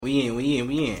We in. All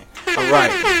right.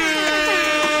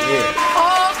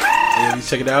 Yeah, you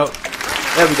check it out.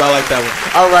 Everybody like that one.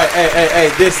 All right, hey.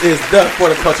 This is the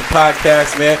For the Culture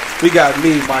podcast, man. We got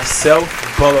me, myself,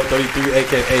 Bolo33,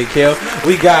 aka Kel.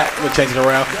 We're changing it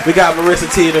around. We got Marissa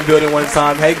T in the building one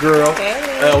time. Hey, girl. Hey.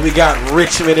 We got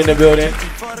Richmond in the building.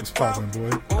 What's poppin',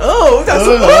 boy? Oh, we got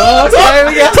some.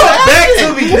 We got talk back to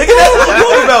me, nigga. That's what I'm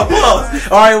talking about. Pause.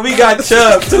 All right, we got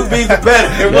Chubb. 2 B's the better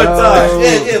at one time.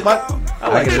 Yeah.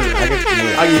 I get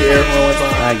air one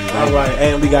time. All right,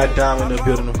 and we got Dom in the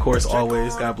building, of course.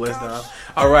 Always, God bless Dom.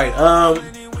 All right, I'm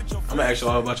gonna ask you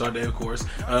all about y'all day, of course.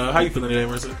 How you feeling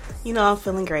today, Marissa? You know, I'm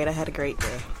feeling great. I had a great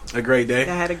day. A great day.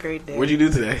 I had a great day. What'd you do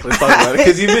today? Let's talk about it,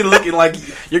 because you've been looking like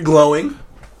you're glowing.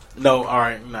 No, all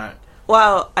right, not.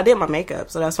 Well, I did my makeup,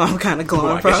 so that's why I'm kind of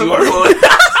glowing. I guess you are glowing.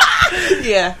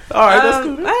 Yeah. All right, that's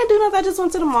cool. I didn't do nothing. I just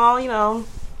went to the mall. You know,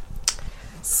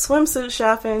 swimsuit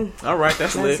shopping. All right,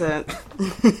 that's lit.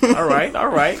 It. All right.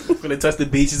 Gonna touch the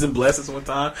beaches and bless us one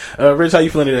time. Rich, how you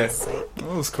feeling today? It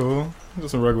was cool.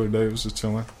 Just a regular day. It was just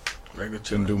chilling.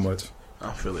 Didn't do much.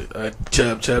 I feel it.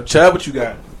 Chubb, what you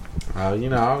got? I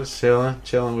was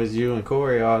chilling with you and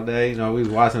Corey all day. We was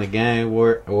watching the game.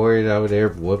 Warriors over there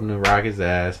whooping the Rockets'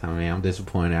 ass. I mean, I'm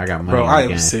disappointed. I got money. Bro, in I the am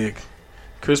game. sick.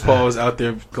 Chris Paul is out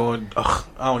there going. I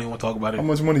don't even want to talk about it. How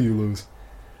much money you lose?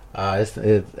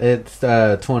 It's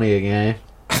 20 a game.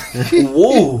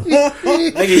 Whoa,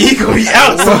 nigga, he gonna be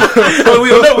out. So, we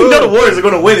know the Warriors are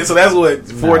gonna win it. So that's what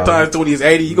 4 times 20 is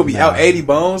 80. You gonna be out 80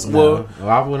 bones? No. Well,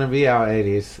 I wouldn't be out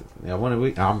 80.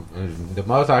 The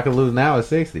most I could lose now is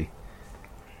 60.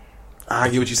 I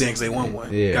get what you're saying because they won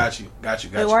one. Yeah. Got you.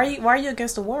 Wait, why are you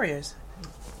against the Warriors?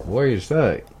 Warriors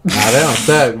suck. Nah, they don't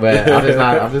suck, but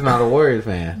I'm just not a Warriors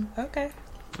fan. Okay.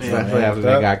 Especially after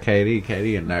they got KD.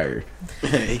 KD a nerd.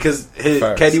 Because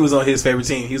KD was on his favorite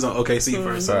team. He was on OKC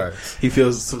first, so he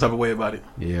feels some type of way about it.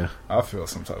 Yeah, I feel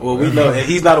some type of way. Well, we know, and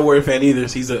he's not a Warrior fan either.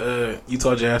 He's a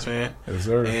Utah Jazz fan. Yes,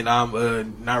 sir. And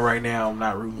I'm not right now. I'm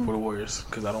not rooting for the Warriors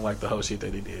because I don't like the whole shit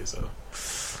that they did. So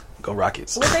go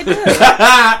Rockets. What they did?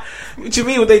 What you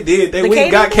mean? What they did? They went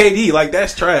and got KD. Like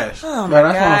that's trash. Oh Bro,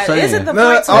 my that's what I'm god! saying. Isn't the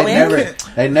point to win?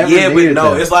 They never. Yeah, but needed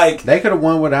no, them. it's like they could have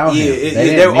won without him.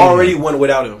 They already won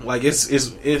without him. Like it's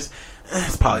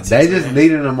politics. They just man.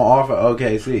 needed him off of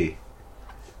OKC,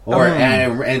 or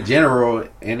and in general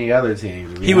any other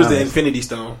team. He was the Infinity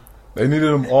Stone. They needed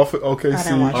him off of I didn't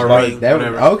OKC. watch All Like, right, That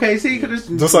OKC could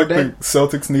have just like the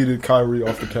Celtics needed Kyrie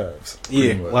off the Cavs.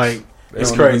 Yeah, pretty much. like they it's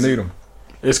don't crazy. even need him.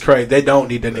 It's crazy. They don't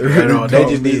need that nigga at all. They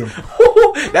just need.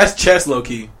 That's chess, low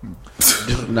key.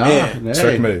 No, Man,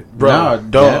 checkmate, bro. No,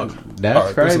 dog. That's All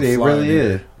right, there's crazy. It some really flying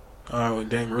is. All right, well,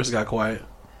 dang, Marissa got quiet.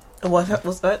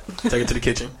 What's that? Take it to the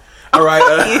kitchen. All right.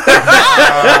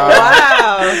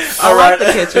 Wow. All right. The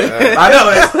kitchen. I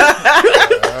know.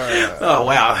 Oh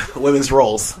wow, women's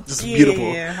roles, just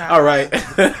beautiful. Yeah. All right.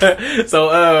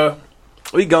 So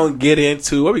we gonna get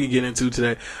into what we can get into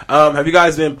today. Have you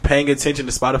guys been paying attention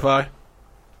to Spotify?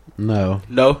 No.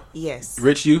 No. Yes.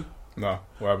 Rich, you? No,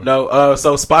 what happened? No.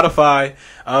 So Spotify,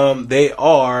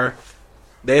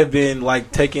 they have been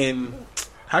like taking.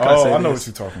 How can I say I know this?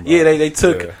 what you're talking about. Yeah, they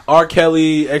took R.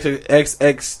 Kelly XX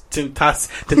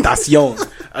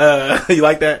Tentacion. You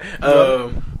like that?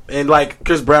 And like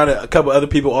Chris Brown and a couple other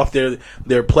people off their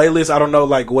playlist. I don't know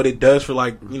like what it does for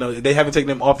like they haven't taken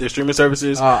them off their streaming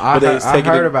services. I taken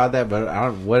heard them, about that,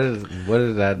 but what is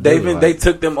that? they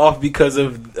took them off because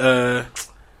of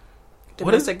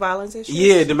Domestic violence issues.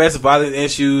 yeah, domestic violence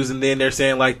issues, and then they're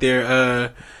saying like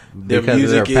their because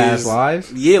music of their past is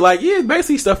lives. yeah,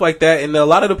 basically stuff like that. And a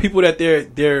lot of the people that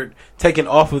they're taking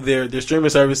off of their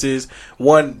streaming services,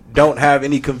 one, don't have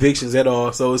any convictions at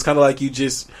all. So it's kind of like you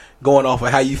just going off of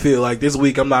how you feel. Like this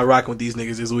week, I'm not rocking with these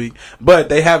niggas this week, but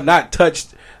they have not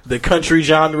touched the country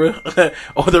genre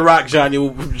or the rock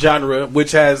genre,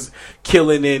 which has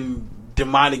killing and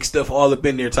demonic stuff all up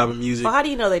in there type of music. Well, how do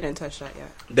you know they didn't touch that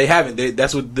yet? They haven't.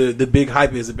 That's what the big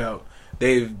hype is about.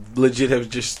 They legit have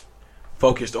just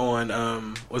focused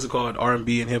on what's it called,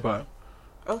 R&B and hip hop.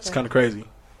 Okay. It's kind of crazy.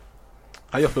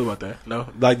 How y'all feel about that? No,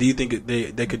 like, do you think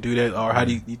they could do that, or how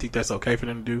do you think that's okay for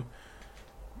them to do?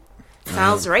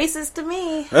 Sounds racist to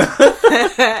me.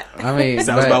 I mean,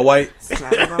 Sounds about white. It's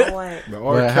not about what. The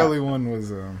R. Kelly one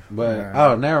was.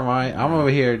 Never mind. I'm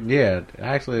over here. Yeah,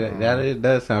 actually, it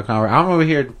does sound kind of. I'm over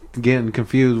here getting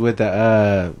confused with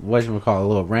the whatchamacallit,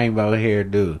 little rainbow hair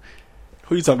dude.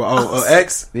 Who you talking about? Oh,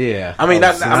 X. Yeah, I mean,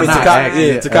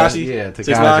 Tekashi. Yeah, 6ix9ine.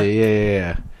 Tekashi.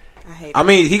 Yeah. I hate I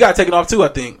mean, he got taken off too, I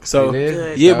think. So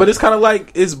Good. yeah, but it's kind of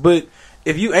like but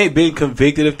if you ain't been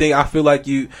convicted of thing, I feel like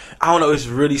I don't know, it's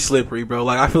really slippery, bro.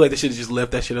 Like I feel like they should have just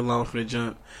left that shit alone from the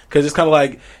jump, because it's kind of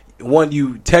like one,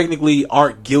 you technically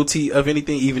aren't guilty of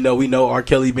anything, even though we know R.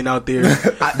 Kelly been out there.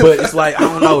 But it's like, I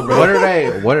don't know, bro. What are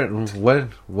they?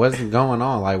 What's going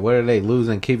on? Like, what are they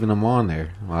losing keeping them on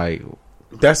there? Like,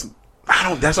 that's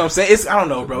what I'm saying. I don't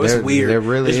know, bro. It's weird. There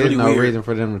really is no weird. reason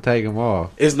for them to take them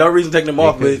off. It's no reason to take them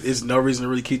off, but it's no reason to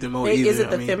really keep them on either. Is it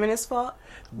the I mean, feminist fault?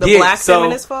 The black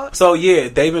feminist fault? So yeah,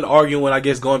 they've been arguing, I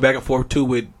guess, going back and forth too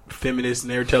with feminists,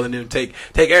 and they're telling them to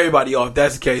take everybody off.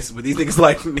 That's the case, but these niggas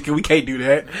like, nigga, we can't do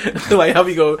that. Like, how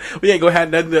we ain't gonna have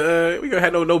nothing to, we gonna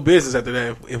have no business after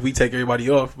that if we take everybody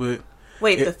off. But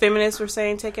wait, the feminists were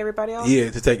saying take everybody off? Yeah,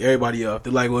 to take everybody off.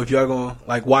 They're like, well, if y'all gonna,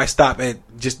 like, why stop at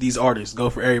just these artists? Go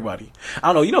for everybody.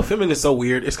 I don't know. Feminists so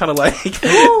weird. It's kind of like they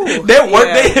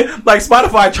like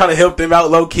Spotify trying to help them out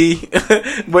low key,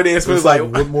 but then it's like,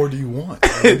 what more do you want?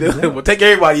 Well, take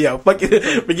everybody out. Forget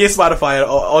Spotify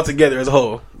altogether as a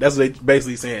whole. That's what they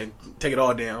basically saying. Take it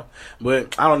all down.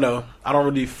 But I don't know. I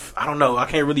don't know. I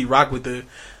can't really rock with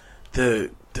the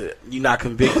you're not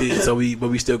convicted, but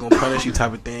we still gonna punish you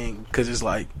type of thing, because it's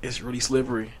like, it's really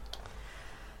slippery.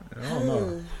 I don't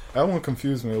know. That one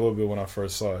confused me a little bit when I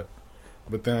first saw it,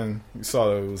 but then you saw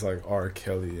that it was like R.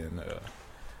 Kelly and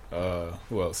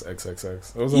who else?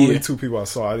 XXX. Those were the only two people I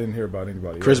saw. I didn't hear about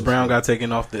anybody Chris else. Brown got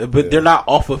taken off but they're not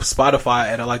off of Spotify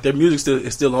at all. Like, their music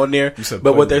is still on there,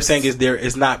 but what they're saying is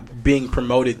it's not being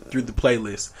promoted through the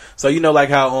playlist. So like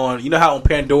how on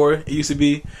Pandora it used to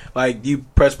be, like, you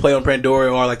press play on Pandora,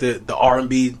 or like the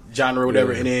R&B genre or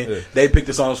whatever, and then they pick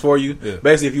the songs for you.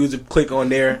 Basically, if you was to click on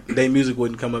there, their music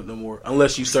wouldn't come up no more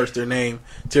unless you search their name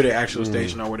to their actual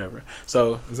station or whatever.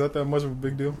 So is that much of a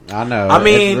big deal? I know. I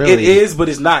mean, it is, but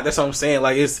it's not. That's what I'm saying.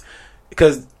 Like, it's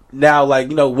because now,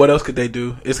 like, what else could they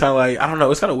do? It's kind of like, I don't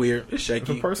know. It's kind of weird. It's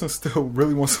shaky. If a person still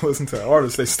really wants to listen to that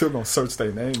artist, they still gonna search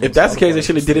their name. If that's the case, they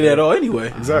shouldn't have did it at all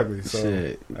anyway. Exactly. So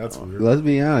Shit. That's weird. Let's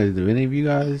be honest. Do any of you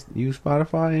guys use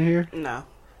Spotify in here? No.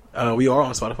 We are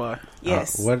on Spotify.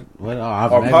 Yes. Our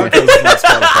podcast is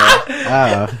on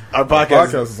Spotify. Our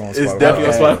podcast is on Spotify. It's definitely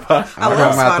on Spotify. I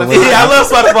love Spotify. Yeah, I love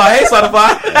Spotify. Hey, Spotify.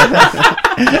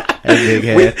 Hey, big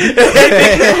head.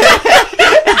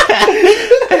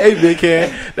 Hey, big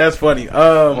head. That's funny.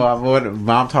 Well,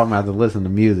 I'm talking about to listen to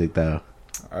music though.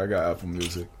 I got Apple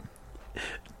Music.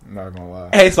 I'm not gonna lie.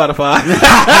 Hey, Spotify.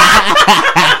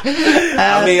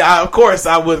 I mean, of course,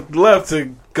 I would love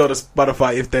to go to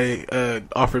Spotify if they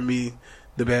offer me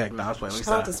the bag. Nah, I was playing.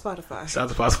 Shout out to Spotify. Shout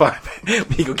out to Spotify. We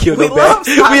ain't gonna kill We no bags.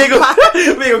 love We ain't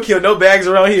gonna kill no bags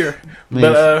around here.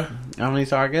 But I mean,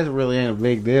 so I guess it really ain't a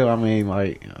big deal. I mean,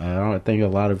 like, I don't think a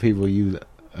lot of people use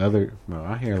other. Well,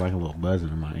 I hear like a little buzzing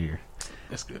in my ear.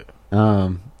 That's good.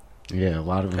 Yeah, a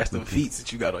lot of that's them feet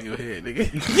that you got on your head,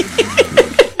 nigga.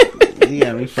 You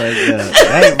got me fucked up.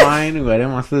 That ain't mine anyway. They're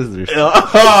my sister's.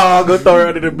 Oh, go throw her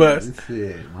under the bus.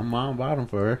 Shit, my mom bought them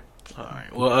for her. All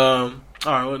right.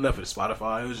 Well, enough of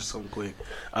Spotify. It was just something quick.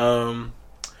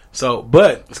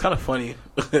 But it's kind of funny.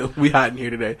 We hot in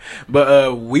here today,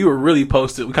 but we were really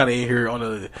posted. We kind of in here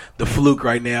on the fluke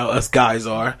right now. Us guys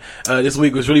are. This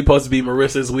week was really supposed to be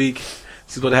Marissa's week.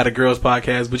 She's supposed to have a girls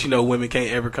podcast, but women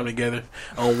can't ever come together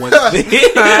on one thing,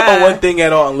 on one thing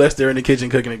at all unless they're in the kitchen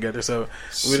cooking together. So,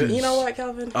 you know what,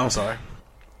 Calvin? I'm sorry.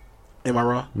 Am I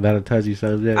wrong? That a touchy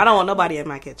subject. I don't want nobody in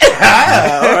my kitchen. All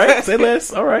right, say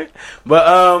less. All right,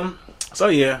 but so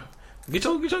yeah, get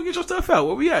your stuff out.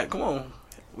 Where we at? Come on.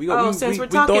 Since we're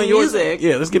talking music,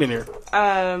 yeah, let's get in here.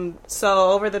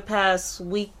 So over the past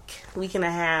week and a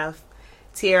half,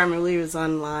 Tierra Marie was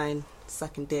online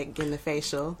sucking dick, getting the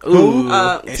facial. Ooh,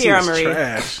 Tierra Marie.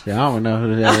 Trash. Yeah, I don't know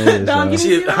who that is.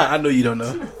 I know you don't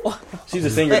know. She's a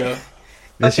singer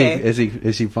though.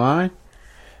 Is she fine?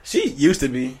 She used to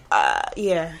be.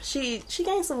 Yeah, she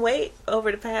gained some weight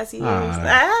over the past years.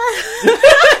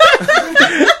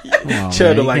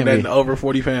 Chad like that over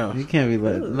 40 pounds. You can't be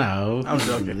no. I'm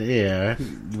joking. Yeah,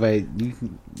 but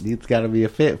it's got to be a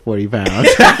fit 40 pounds.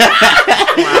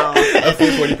 Wow, a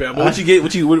fit 40 pounds. But what you get?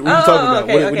 What you talking about?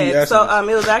 Okay, what are you asking? So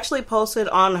it was actually posted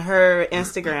on her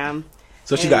Instagram.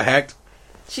 So she got hacked.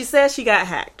 She said she got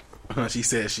hacked. She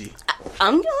said she.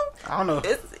 I don't know.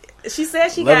 She said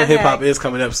she Love got and Hip Hop hacked. is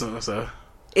coming up soon, so.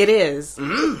 It is.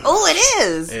 Oh, it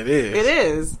is. It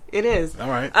is. It is. All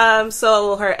right.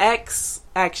 So her ex,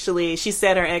 actually, she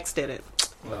said her ex did it.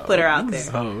 Put her out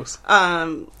there. Hoes.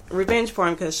 Revenge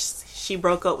porn, because she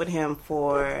broke up with him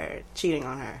for cheating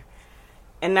on her.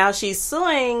 And now she's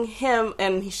suing him,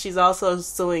 and she's also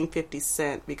suing 50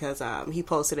 Cent because he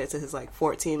posted it to his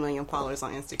 14 million followers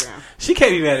on Instagram. She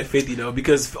can't be mad at 50 though,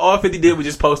 because all 50 did was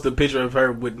just post a picture of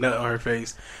her with nut on her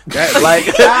face. That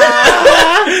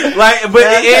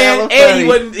he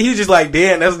wasn't. He was just like,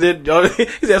 damn, that's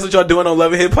what y'all doing on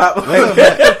Love and Hip Hop.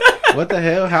 What the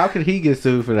hell? How could he get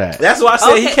sued for that? That's why I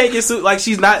said he Okay. can't get sued. Like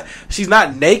she's not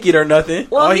naked or nothing.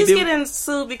 Well, All he he's did- getting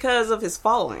sued because of his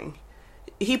following.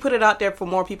 He put it out there for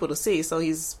more people to see, so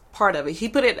he's part of it. He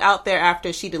put it out there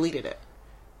after she deleted it.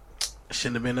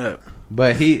 shouldn't have been up.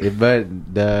 But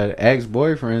the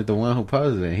ex-boyfriend is the one who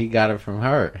posted it. He got it from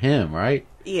him, right?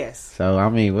 Yes. So I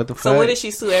mean, what the fuck? So what did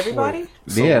she sue everybody?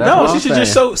 So- Yeah, that's No, what she I'm should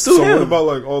just saying. sue So him. what about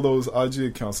like all those IG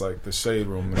accounts like the Shade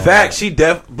Room? And all Fact, that? she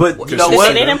but you know They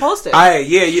what? They didn't post it.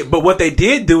 Yeah. But what they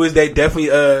did do is they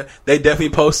definitely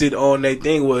posted on their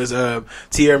thing was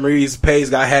Tierra Marie's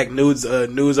page got hacked. Nudes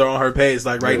are on her page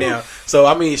like right now. So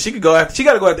I mean, she got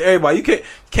to go after everybody. You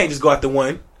can't just go after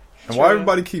one. And why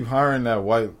everybody keep hiring that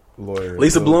white lawyer?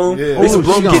 Lisa Bloom? Yeah. Lisa Ooh,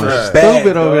 Bloom she getting gonna bad,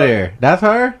 stupid over dog. there. That's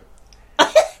her.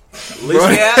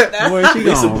 Lisa, Yeah. That's, Boy, she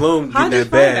Lisa gonna, Bloom how'd getting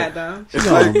you that find that, bad. Dom? she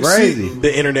going crazy.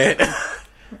 The internet.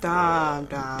 Dom.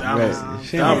 Dom.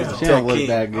 She Dom don't, is a she don't tech look king.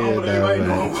 that good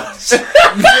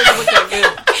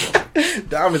though.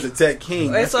 Dom is a tech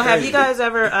king. Wait, so have you guys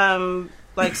ever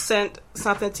like sent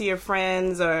something to your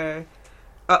friends or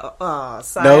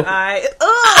side No. eye?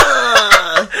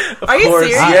 Are you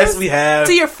serious? Yes, we have.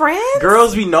 To your friends?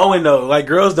 Girls be knowing though. Like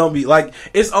girls don't be like.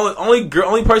 It's only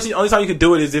time you can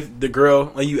do it is if the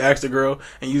girl, like you ask the girl,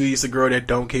 and usually it's a girl that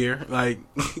don't care. Like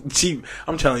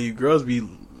I'm telling you, girls be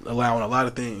allowing a lot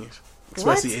of things,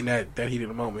 especially in that heat of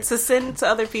the moment. To send to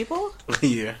other people?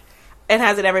 Yeah. And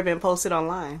has it ever been posted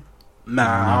online? Nah,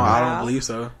 I don't No. believe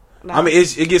so. No. I mean,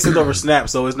 it gets sent over Snap,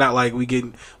 so it's not like we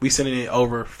sending it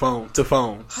over phone to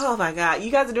phone. Oh my god,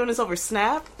 you guys are doing this over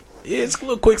Snap? Yeah, it's a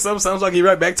little quick. Sometimes I'll get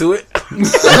right back to it.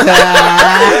 Just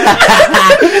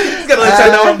gotta let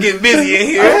y'all know I'm getting busy in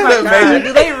here. Oh my Nothing god. major.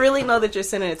 Do they really know that you're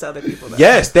sending it to other people though?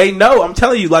 Yes, they know. I'm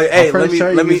telling you, like, hey, I'm pretty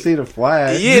sure let you me can see the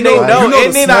flash. Yeah, they Like, know. You know and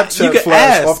the then Snapchat you can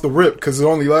flash ask. off the rip because it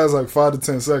only lasts like 5 to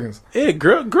 10 seconds. Yeah,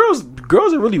 girls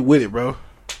are really with it, bro.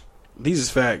 These is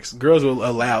facts. Girls will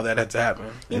allow that to happen.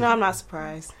 You know, I'm not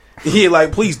surprised. Yeah,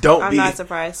 like, please don't I'm be. not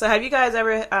surprised. So have you guys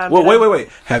ever Well, wait.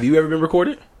 Have you ever been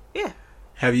recorded? Yeah.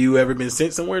 Have you ever been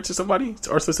sent somewhere to somebody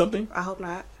or to something? I hope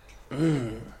not.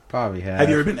 Probably have. Have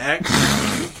you ever been asked?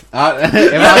 If I'm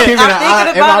keeping I'm thinking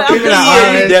about it. Yeah,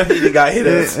 you honest, definitely got hit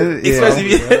us. Yeah.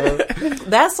 Especially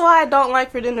That's why I don't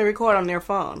like for them to record on their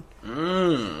phone.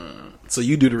 So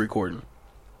you do the recording.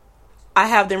 I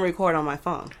have them record on my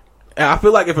phone. And I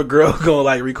feel like if a girl gonna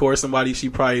like record somebody, she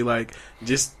probably like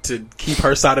just to keep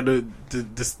her side of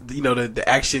the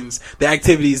actions, the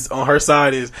activities on her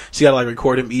side is she gotta like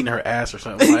record him eating her ass or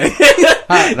something. Like,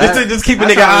 just keep a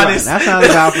nigga honest. That sounds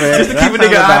about fair. Just to keep a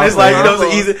nigga honest, like you know,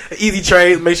 it's an easy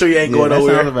trade. Make sure you ain't going that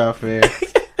nowhere. sounds about fair.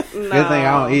 No. Good thing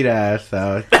I don't eat ass,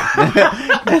 so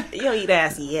You don't eat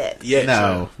ass yet. Yeah,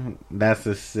 no, that's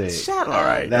just sick. Shut up. All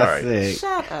right. That's sick.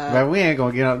 Shut up. But we ain't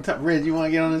gonna get on. Rich, you want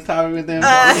to get on this topic with them?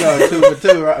 We go 2 for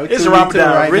 2. Right? It's 2v2 Ramadan.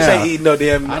 right Rich now. ain't eating no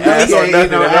damn I know ass he or ain't nothing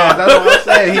eating no at ass. all. That's what I'm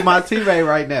saying. He my teammate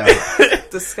right now.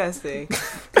 Disgusting.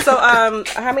 So,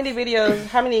 how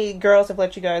many girls have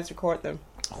let you guys record them?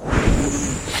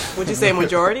 Would you say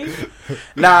majority?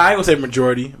 Nah, I ain't gonna say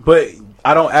majority, but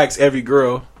I don't ask every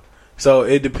girl, so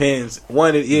it depends.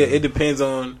 It depends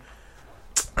on.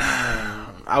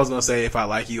 I was gonna say if I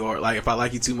like you or like if I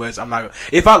like you too much, I'm not.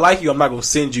 If I like you, I'm not gonna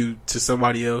send you to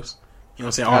somebody else. You know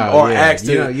what I'm saying? Or yeah. ask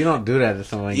to. You don't do that to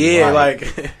someone. Yeah, you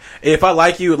like if I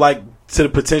like you, like to the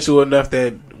potential enough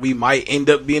that we might end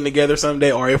up being together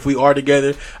someday, or if we are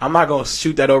together, I'm not gonna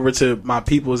shoot that over to my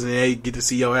peoples and they get to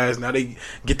see your ass. Now they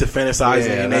get to fantasizing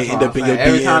and they end up in your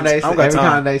every time DMs. every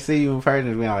time they see you in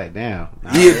person, be like, damn.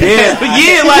 Yeah, damn.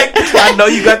 Yeah, like I know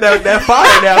you got that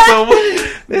fire now.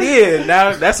 So yeah,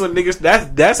 now that's when niggas.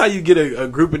 That's how you get a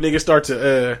group of niggas start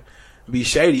to be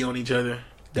shady on each other.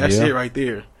 That shit right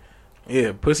there.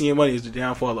 Yeah, pussy and money is the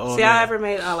downfall of all. See, that. I ever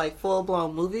made like full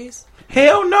blown movies?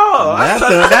 Hell no. That's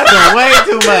doing way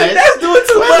too much. That's doing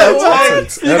too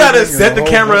much. You gotta set the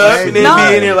camera up and then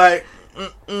be in there like.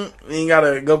 You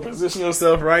gotta go position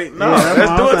yourself right. No, Yeah, that's what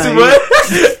I'm doing too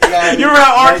much. You remember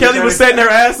how R. Kelly was setting her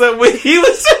ass up when he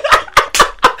was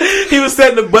he was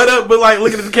setting the butt up, but like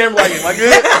looking at the camera like, am I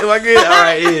good? Am I good? All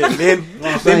right, yeah.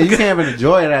 Then You can't even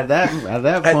enjoy it at that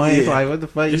point. It's like, what the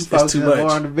fuck? You It's focusing too much.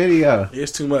 more on the video.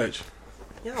 it's too much.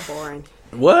 Y'all boring.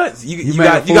 What you made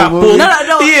a got? You full got movie? full?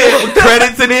 No. Yeah, with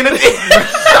credits and anything.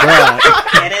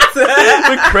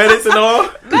 With credits and all.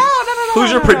 No.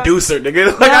 Who's your producer,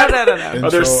 nigga? Like, No. Are there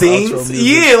Intro, scenes? outro music.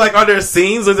 Yeah, like are there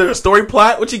scenes? Is there a story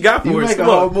plot? What you got for You us? make a Come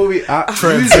on. whole movie. Use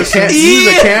Transition.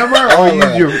 a camera or All use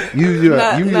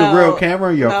that. your real camera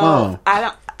or your phone. I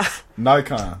don't.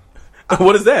 Nikon.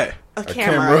 What is that? A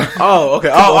camera. Oh, okay.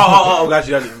 Oh, got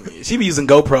you. She be using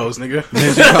GoPros, nigga.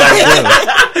 Then she called Bill.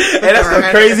 Hey, that's so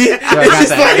crazy.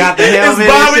 Got the helmet.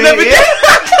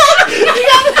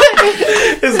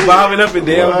 It's bobbing up and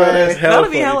down, bro. That's That hella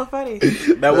would be funny. hella funny.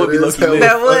 That would be is low-key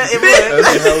hella lit. It would.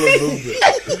 That's a hell of movement.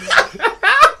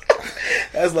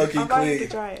 That's low-key I might have to clean.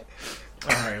 try it.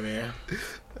 All right, man.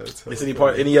 That's Is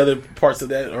hella any other parts of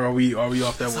that, or are we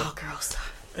off that It's one? all girl stuff.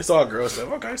 It's all girl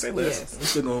stuff. Okay, say less.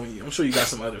 Yes. I'm sure you got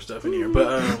some other stuff in here,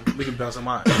 but we can bounce on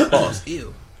mine. Pause.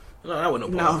 Ew. No, that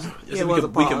wasn't no pause. No, Yes, it we,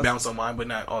 wasn't we can pause. bounce on mine, but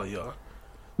not all of y'all.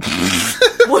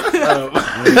 What?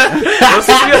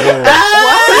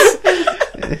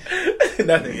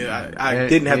 Nothing. Yeah, I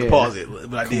didn't have to pause it,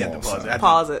 but I did have to on, pause son. it. I did.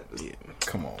 Pause it. Yeah.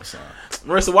 Come on, son.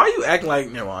 Marissa, why are you acting like?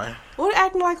 Never mind. What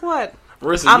acting like what?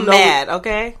 Marissa, I'm you know, mad,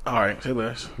 okay? All right, say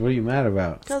less. What are you mad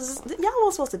about? Because y'all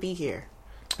weren't supposed to be here.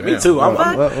 Me too. I'm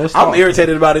What's I'm up?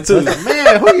 irritated about it too.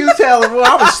 Man, who you telling? Boy,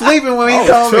 I was sleeping when he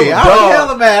told me. chilling, I dog. was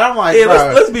hella mad. I'm like, Yeah,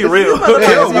 bro. let's be real. Motherfuckers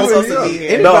Yeah, weren't supposed to yeah. be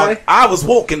here. Anybody- Dog, I was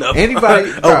woken up.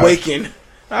 Anybody- bro. awakened.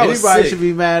 I was Anybody sick. should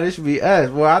be mad. It should be us.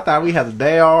 Boy, I thought we had the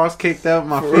day off kicked up.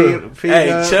 My feet Hey,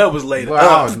 up. Chubb was late Boy, up.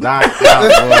 I was knocked out,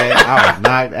 boy. I was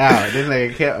knocked out. This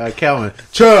nigga Kelvin,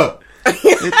 Chubb.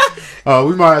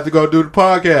 We might have to go do the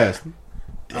podcast.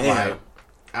 I'm Damn. like,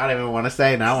 I didn't even want to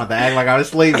say that. I want to act like I was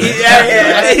sleeping.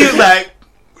 Yeah. He was like,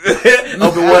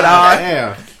 open one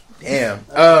eye. Damn.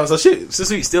 Damn. So shit. Since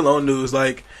we still on news,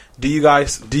 like, do you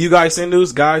guys send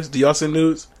news, guys? Do y'all send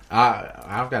news?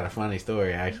 I've got a funny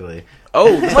story actually. Oh,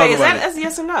 let's talk Wait, is about that it. that's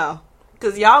yes or no?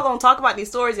 Because y'all gonna talk about these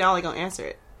stories, y'all only gonna answer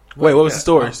it. Wait, what was the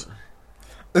stories?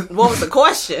 What was the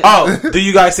question? Oh, do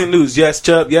you guys send news? Yes,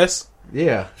 Chubb. Yes.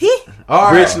 Yeah. He?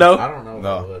 All Rich, no? I don't know.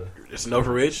 No. What it was. It's no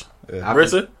for Rich. Yeah.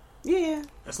 Marissa. Yeah.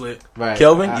 That's lit. Right.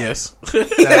 Kelvin. I- yes. Check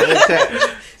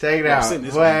it I'm out. sending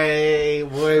this Wait.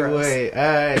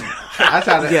 I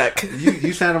tried to. Yuck.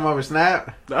 You sent them over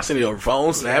Snap. I send it over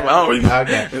phone, Snap. I don't really.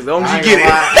 Okay. As long as I you ain't get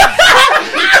gonna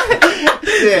it.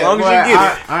 Yeah, As long as boy, you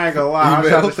get I ain't gonna lie. I'm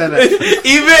trying to send it,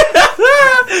 Even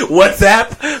WhatsApp,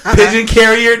 pigeon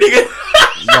carrier, nigga.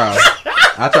 bro.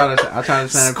 I tried to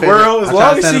send a Squirrel. picture. As I tried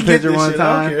long to as send she a get picture this one shit, I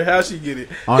don't time care how she get it.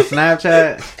 on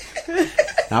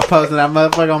Snapchat. I posted that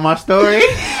motherfucker on my story.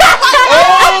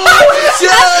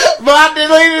 But I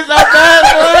deleted so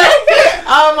fast, boy.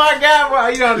 Oh my god, bro.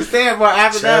 You don't understand, bro.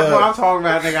 After that, bro, I'm talking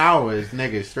about nigga. I was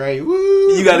nigga straight.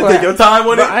 Woo. You gotta boy. take your time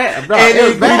with it. Bro, And it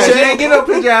was then bad. you She check. didn't get no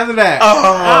picture after that.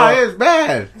 Oh. It was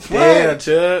bad. Damn,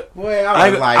 Chuck. Boy, I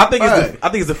was like, I think fuck. I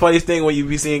think it's the funniest thing when you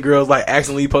be seeing girls like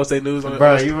accidentally post their news on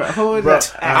Bro, it. who is Bro,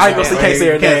 that? I ain't gonna say, can't say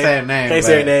her name. Can't say her name. Can't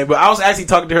say her name, but I was actually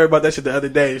talking to her about that shit the other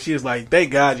day, and she was like,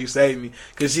 "Thank God you saved me,"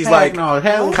 because she's like kind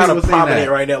of prominent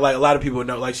right now. Like a lot of people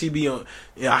know. Like she be on.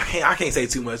 Yeah, I can't say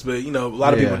too much, but you know, a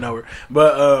lot of people know her.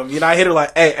 But you know, I hit her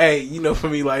like, "Hey, you know, for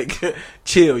me, like,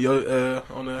 chill,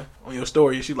 on your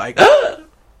story." And she like,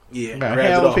 yeah, grabs it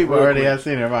hell off people real already quick. have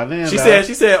seen her by then. She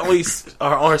said only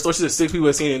on her story. She said 6 people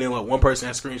had seen it, and then like one person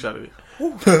had screenshotted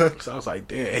it. So I was like,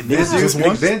 damn. And This this just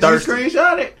one? Didn't you thirsty.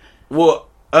 screenshot it? Well,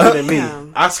 other than me,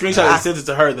 Damn. I screenshot and sent it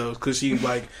to her though, because she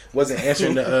like wasn't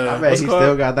answering the. I bet what's he it called?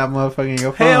 still got that motherfucker in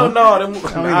your phone. Hell no, them, mean,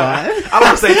 I don't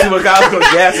want to say too much. I was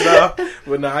gonna gas it off,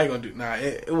 but I ain't gonna do.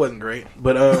 It wasn't great.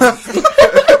 But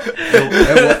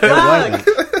It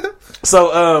wasn't. so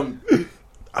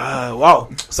wow.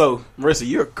 So Marissa,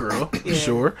 you're a girl,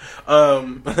 sure.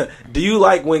 Do you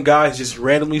like when guys just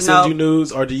randomly send No. you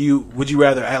news, or would you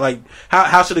rather like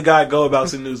how should a guy go about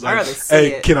sending news? I'd Like, rather see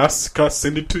hey, it. can I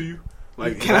send it to you?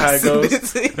 Like, Can how I it send goes? it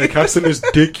to you? Hey, can I send this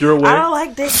dick your way? I don't like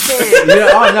dick pics. Yeah,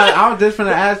 oh no, I was just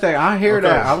finna ask that. I hear Okay.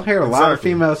 that. I hear a lot of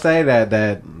Exactly. females say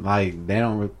that like they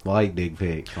don't like dick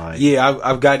pics. Like, Yeah,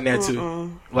 I've gotten that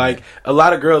too. Like a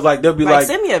lot of girls, like they'll be Like, like,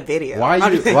 send me a video. why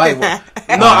I'm you just- like? no,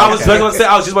 I was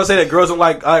just about to say that girls don't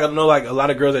like. I know like a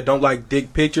lot of girls that don't like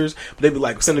dick pictures, but they be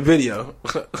like, send a video.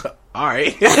 All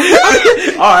right, all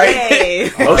right. Hey.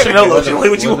 Lotion, no lotion.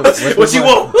 What you want? What you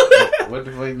want? What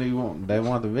the fuck do you want? They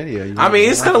want the video. I mean,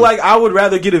 it's kind of like I would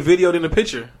rather get a video than a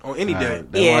picture on any day.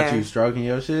 They want Yeah. you stroking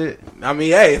your shit. I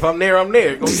mean, hey, if I'm there, I'm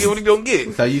there. Gonna get what you gonna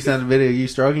get. So you send a video, you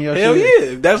stroking your Hell shit. yeah,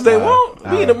 if that's what they want.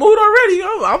 We in the mood already.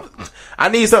 I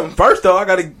need something first though.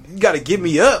 You gotta get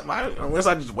me up. Unless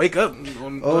I just wake up.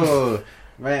 Oh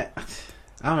man,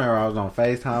 I remember I was on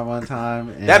FaceTime one time.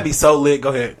 And That'd be so lit. Go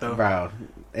ahead though. bro.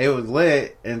 It was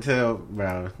lit until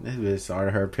this bitch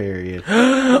started her period.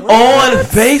 On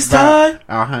FaceTime.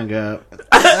 I hung up.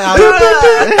 I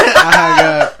hung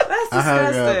up. That's I hung up,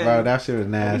 disgusting. bro. That shit was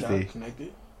nasty.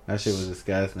 That shit was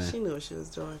disgusting. She knew what she was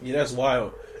doing. Yeah, that's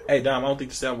wild. Hey, Dom, I don't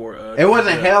think the soundboard. It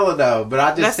wasn't hella though, but I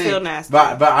just That's seen, still nasty.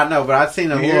 But I know, but I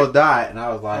seen a You hear little it? dot, and I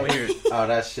was I like, don't hear it. "Oh,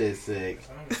 that shit's sick."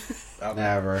 Okay.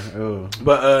 Never. Ooh.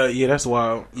 But yeah, that's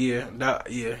wild. Yeah,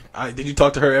 did you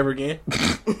talk to her ever again?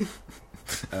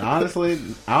 Honestly,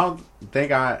 I don't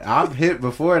think I've hit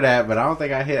before that, but I don't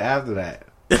think I hit after that.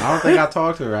 I don't think I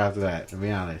talked to her after that, to be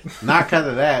honest. Not because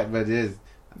of that, but just...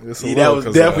 Yeah, that was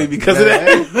definitely because of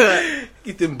that.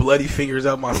 Get them bloody fingers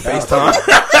out my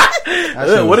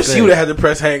FaceTime. What if she would have had to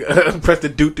press the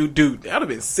doot. I'd have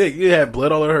been sick. You had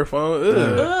blood all over her phone.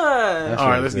 All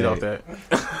right, let's get off that.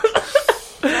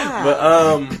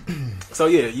 But so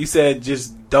yeah, you said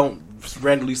just don't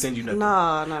randomly send you nothing. No.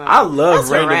 I love That's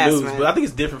random harassment. news, but I think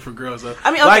it's different for girls. Though.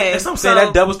 I mean, like okay, that's what I'm saying.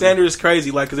 That double standard is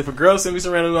crazy. Like, because if a girl send me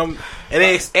some random, and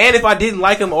if I didn't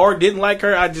like him or didn't like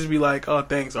her, I'd just be like, oh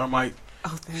thanks, or I might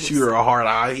shoot her a hard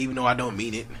eye, even though I don't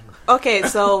mean it. Okay,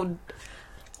 so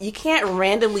you can't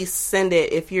randomly send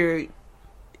it if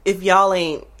y'all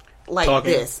ain't like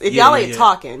talking. this. If y'all ain't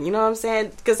talking, you know what I'm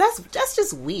saying? Because that's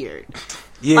just weird.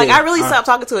 Yeah, like, I really stopped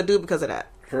talking to a dude because of that.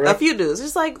 A few dudes,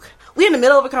 just like we in the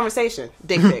middle of a conversation,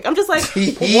 dick pic. I'm just like,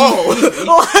 whoa,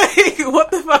 like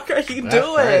what the fuck are you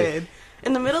doing right.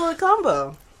 in the middle of a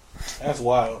combo? That's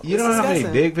wild. You know how many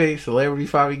dick pics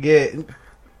celebrities probably get?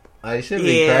 Like, it should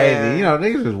be crazy. You know,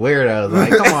 niggas is weirdos. Like,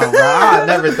 come on, bro. I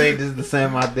never think just to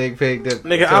send my dick pic.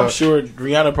 Nigga, I'm sure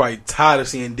Rihanna probably tired of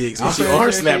seeing dicks. And she on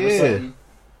her snap or something.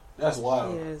 That's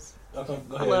wild. Yes. Okay,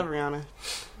 go I ahead. love Rihanna.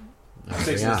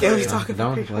 Rihanna. Can we talk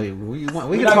about Don't, like, we can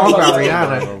not talk gonna about say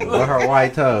Rihanna with her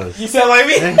white toes. You sound like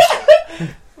me.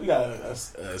 We got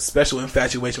a special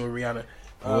infatuation with Rihanna.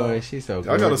 Boy, she's so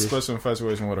good. I got a special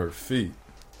infatuation with her feet.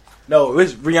 No,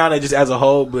 it's Rihanna just as a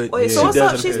whole, but Wait, so she what's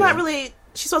up? does She's it. not really.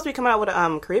 She's supposed to be coming out with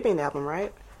a Caribbean album,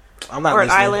 right? I'm not or an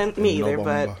listening. island. Me either, No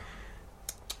but bomba.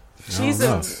 she's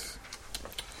I a.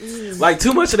 Like,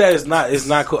 too much of that is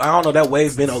not cool. I don't know. That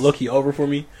wave's been a low-key over for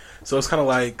me, so it's kind of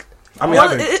like. I mean, Well,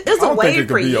 I think it's I a don't think wave it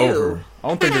for could be you. over. I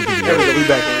don't think it could be we over.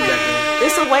 back in.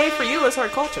 It's a wave for you. It's her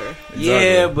culture.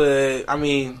 Yeah, but I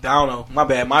mean, I don't know. My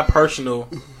bad. My personal,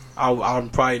 I'm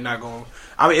probably not going.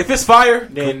 I mean, if it's fire,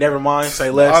 then never mind.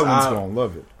 Say less. Island's gonna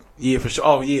love it. Yeah, for sure.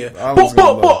 Oh yeah. Island's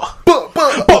gonna love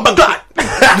Oh my god.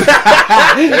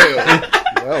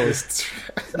 That was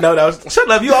No, that was shut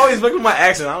up. You always look at my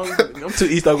accent. I'm too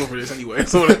East Oakland for this anyway.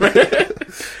 So whatever.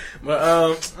 But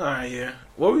all right, yeah.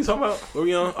 What were we talking about? What were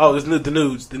we on? Oh,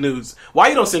 the nudes. Why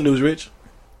you don't send nudes, Rich?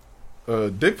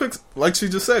 dick pics. Like she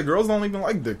just said, girls don't even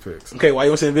like dick pics. Okay, why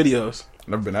you don't send videos?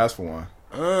 Never been asked for one.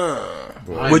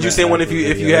 Would you send one if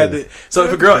you had the? So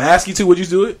if a girl asked you to, would you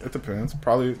do it? It depends.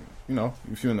 Probably,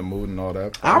 if you're in the mood and all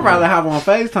that. I'd rather have on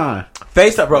FaceTime.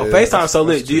 FaceTime, bro. Yeah, FaceTime so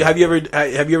lit. true. Have you ever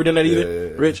done that either,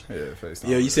 Yeah, Rich? Yeah, FaceTime.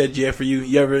 Yeah, you said yeah for you.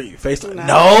 You ever FaceTime? No.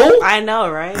 No. I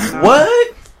know, right? No.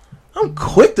 What? I'm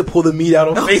quick to pull the meat out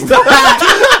on FaceTime. Boy,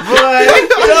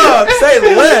 Dog, say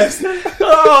less.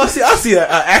 Oh, I see an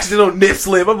accidental nip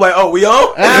slip. I'm like, oh, we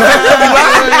on? We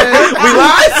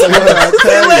live?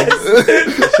 Say less.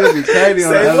 it should be Katie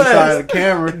on Say the other less. side of the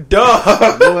camera.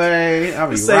 Dog. Boy, I'll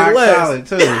be Say rock less. solid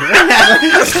too.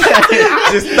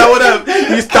 Just throw it up.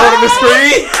 You just throw it on the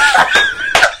screen.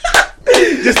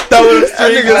 Just throw it on the That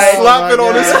screen. nigga Like, slap it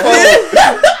on his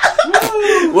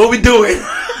phone. what we doing?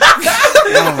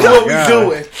 What we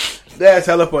doing? That's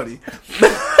hella funny.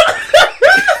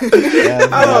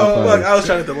 Oh, fuck. I was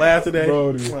trying to laugh today.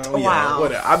 Brody. Well, yeah, Wow.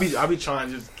 whatever. I'll be trying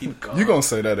to just keep it going. You gonna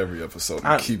say that every episode?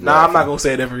 And keep I'm laughing. not gonna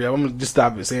say it every time. I'm gonna just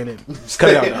stop it saying it. Just cut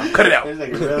it out now. Cut it out. This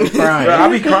nigga really crying. Bro, I'll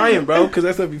be crying, bro, because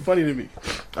that stuff be funny to me.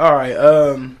 All right.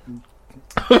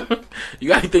 You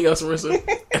got anything else, Marissa?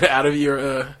 Out of your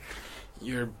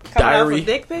Coming out diary? for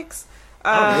dick pics.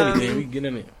 I don't know anything. We can get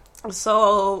in it.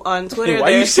 So on Twitter, Why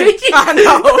you there's- shaking? I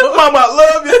know. Mama, I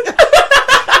love you.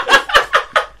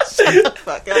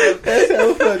 Fuck up. That's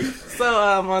so funny. So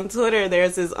on Twitter,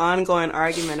 there's this ongoing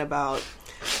argument about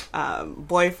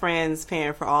boyfriends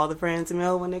paying for all the friends'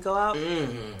 meal when they go out.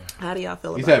 How do y'all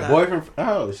feel You about said that? boyfriend?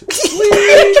 Oh, shit.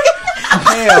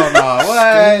 Hell no.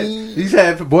 What? You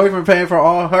said boyfriend paying for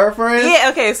all her friends? Yeah.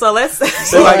 Okay. So let's.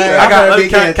 So like, Yeah, I got. gotta be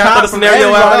Can I getting throw the top scenario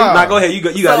from out? everybody. Nah, go ahead. You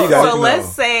got it. So You let's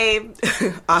say,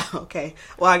 okay.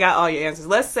 Well, I got all your answers.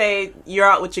 Let's say you're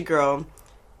out with your girl,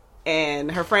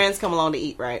 and her friends come along to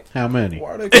eat, right? How many?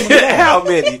 Why are they coming along? How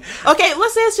many? Okay,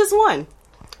 let's say it's just one.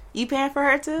 You paying for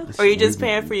her too, or you just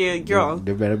paying for your girl?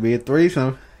 There better be a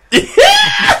threesome. You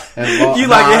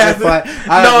like it has to?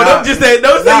 No, don't just say.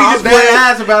 Don't say No, you I'm just dead playing.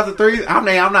 ass about the threesome. I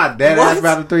mean, I'm not dead What? ass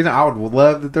about the threesome. I would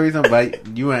love the threesome, but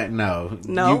you ain't no.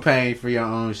 No? You paying for your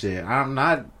own shit. I'm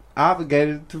not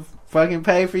obligated to fucking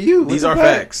pay for you. What These the are fuck?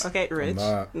 facts. Okay, Rich.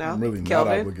 I'm no, really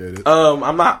Kelvin. not obligated.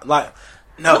 I'm not like.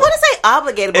 No. I want to say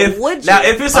obligated, but would you? Now,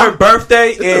 if it's her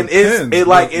birthday and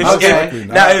Exactly.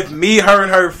 if me, her,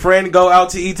 and her friend go out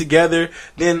to eat together,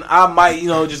 then I might,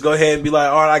 just go ahead and be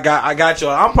like, all right, I got y'all.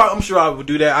 I'm sure I would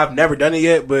do that. I've never done it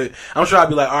yet, but I'm sure I'd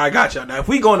be like, all right, I got y'all. Now, if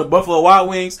we going to Buffalo Wild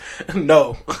Wings,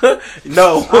 no, she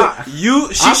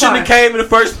shouldn't have came in the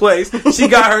first place. She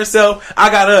got herself.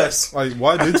 I got us. Like,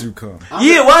 why did you come?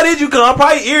 Why did you come? I'm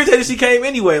probably irritated she came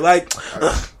anyway. Like.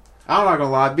 I'm not gonna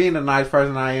lie, being the nice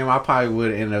person I am, I probably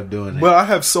would end up doing it. Well, I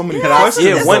have so many questions.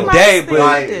 Yeah, one day, but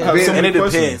I have so and many it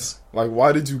questions. depends. Like,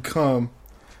 why did you come?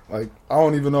 Like, I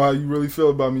don't even know how you really feel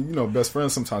about me. Best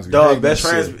friends sometimes. Dog, best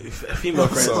friends, female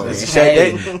friends. So,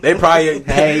 they probably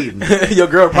your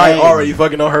girl probably already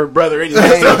fucking on her brother anyway.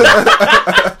 So.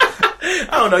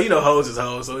 I don't know. Hoes is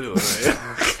hoes. So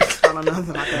I don't know nothing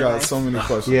about that. Got so many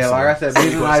questions. Yeah, like I said,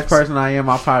 being the nice person I am,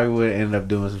 I probably would end up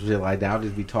doing some shit like that. I'll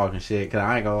just be talking shit. Because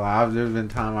I ain't gonna lie, there's been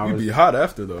time You'd be hot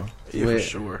after, though. Yeah, for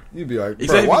sure. You'd be like,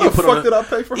 Exactly. why the fuck did I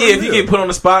pay for her if you meal? get put on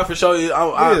the spot for sure, Wait,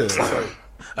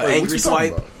 angry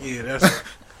swipe. about? Yeah, that's.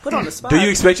 Put on the spot. Do you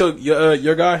expect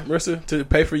your guy, Marissa, to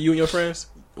pay for you and your friends?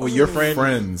 Or your friend?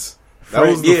 Friends. That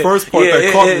was the first part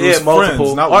that caught me. Was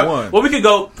multiple. Friends, not one. Well, we could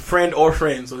go friend or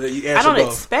friend. So that you answer I don't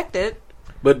both. expect it.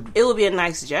 But it will be a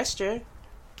nice gesture.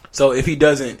 So if he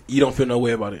doesn't, you don't feel no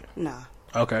way about it? Nah.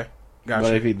 Okay. Gotcha.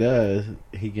 But if he does,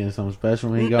 he getting something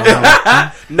special when he go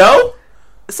home. No?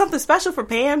 Something special for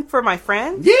paying for my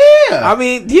friend? Yeah. I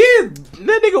mean,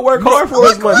 that nigga work hard for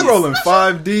his money. I'm rolling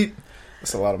 5 deep.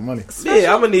 That's a lot of money.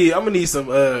 Yeah, I'm gonna need some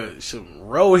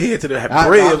roll here to the rib. That's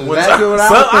exactly what I was thinking.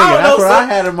 That's what I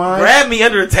had in mind. Grab me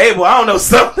under the table. I don't know,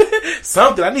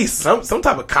 something. I need some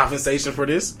type of compensation for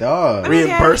this. Dog.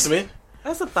 Reimbursement.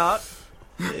 That's a thought.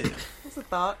 Yeah. That's a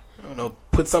thought. I don't know.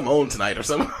 Put something on tonight or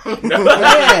something.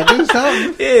 Yeah, do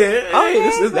something. Yeah.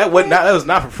 Hey, that was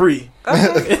not for free.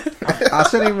 Okay. I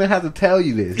shouldn't even have to tell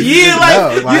you this.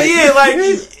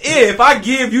 If I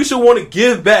give, you should want to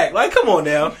give back. Like, come on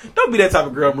now. Don't be that type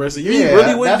of girl, Marissa. You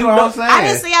really wouldn't do what I'm saying. I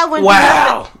didn't say I wouldn't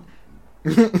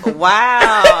do that.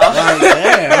 Wow. Like,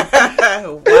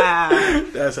 damn. Wow.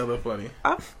 That's hella funny.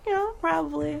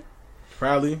 Probably.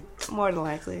 Probably. More than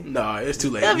likely. No, it's too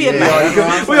late. That'd be a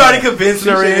nice. We already convinced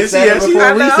her in.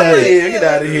 Get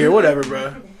out of here. Whatever,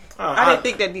 bro. I didn't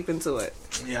think that deep into it.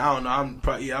 Yeah, I don't know.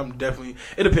 I'm definitely.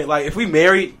 It depends. Like, if we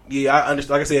married, I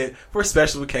understand. Like I said, for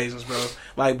special occasions, bro.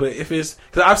 Like, but if it's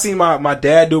because I've seen my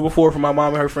dad do it before for my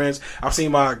mom and her friends. I've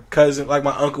seen my cousin, like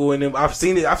my uncle and them. I've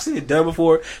seen it done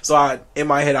before. So in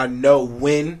my head, I know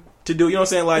when to do. You know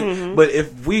what I'm saying? Like, but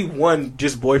if we won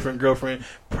just boyfriend girlfriend,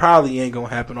 probably ain't gonna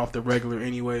happen off the regular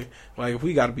anyway. Like, if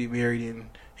we got to be married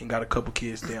and got a couple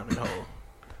kids down the hole.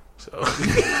 So,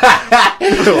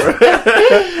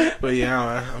 but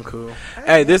yeah, I'm cool.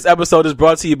 Hey, this episode is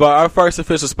brought to you by our first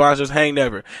official sponsors, Hang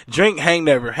Never. Drink Hang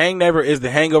Never. Hang Never is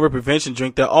the hangover prevention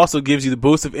drink that also gives you the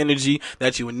boost of energy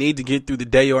that you will need to get through the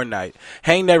day or night.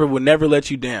 Hang Never will never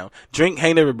let you down. Drink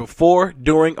Hang Never before,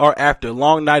 during, or after a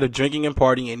long night of drinking and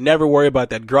partying, and never worry about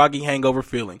that groggy hangover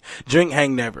feeling. Drink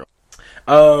Hang Never.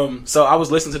 So I was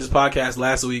listening to this podcast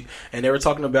last week, and they were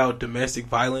talking about domestic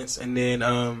violence, and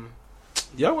then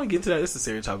y'all want to get into that? It's a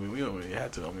serious topic. We don't really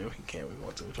have to. I mean, we can. We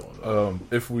want to.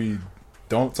 If we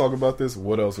don't talk about this,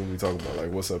 what else will we talk about?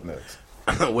 Like, what's up next?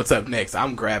 What's up next?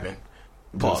 I'm grabbing.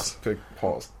 Pause.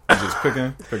 Pause. You just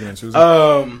picking and choosing.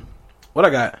 What I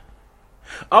got?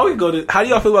 Oh, we go to. How do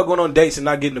y'all feel about going on dates and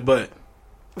not getting the butt?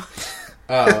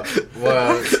 Well,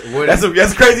 that's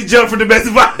a crazy jump for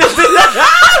domestic violence.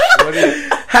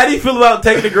 How do you feel about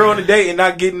taking a girl on a date and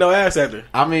not getting no ass after?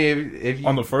 I mean, if you,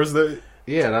 on the first date.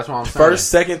 Yeah, that's what I'm saying. First,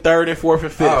 second, third, and fourth,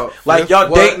 and fifth. Like,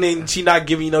 y'all dating and she not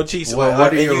giving you no cheeks.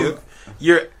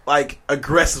 You're like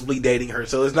aggressively dating her.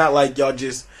 So it's not like y'all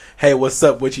just, hey, what's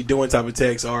up? What you doing? Type of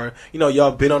text, or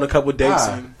y'all been on a couple dates.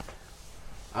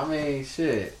 I mean,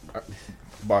 shit.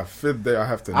 By fifth day, I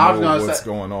have to know what's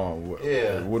going on.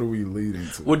 What are we leading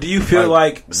to? Well, do you feel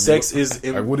like sex is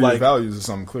what are your values or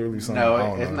something? Clearly, something.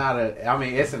 No, it's not a. I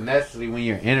mean, it's a necessity when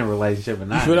you're in a relationship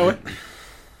and not. You feel that way?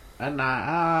 I'm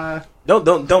not.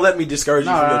 Don't let me discourage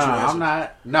you from your true answer. I'm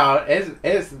not. No,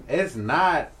 it's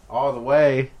not all the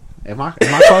way. Am I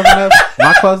close enough? Am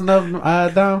I close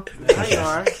enough, Dom? Yeah, you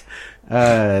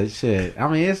are. Shit. I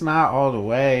mean, it's not all the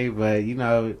way, but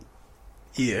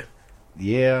Yeah.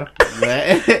 Yeah.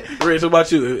 But Rich, what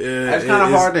about you? It's kind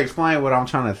of hard to explain what I'm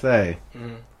trying to say.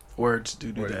 Words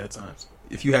do that at times.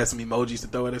 If you had some emojis to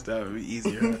throw at us, that would be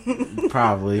easier.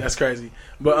 Probably. That's crazy.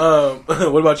 But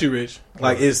what about you, Rich?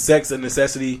 Like, is sex a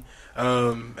necessity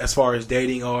as far as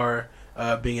dating or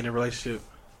being in a relationship?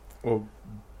 Well,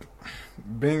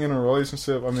 being in a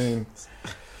relationship, I mean,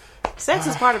 sex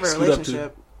is part of a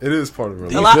relationship. It is part of a A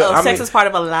relationship. lot of I sex mean- is part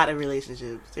of a lot of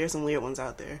relationships. There's some weird ones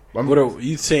out there. What are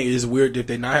you saying? Is weird if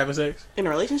they not having sex? In a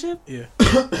relationship, Yeah.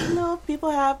 you know,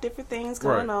 people have different things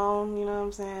going Right. on. You know what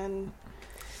I'm saying?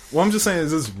 Well, I'm just saying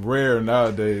it's just rare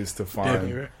nowadays to find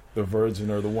Definitely rare. the virgin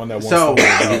or the one that wants So to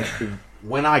hold out.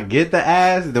 when I get the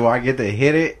ass, do I get to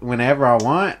hit it whenever I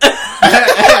want?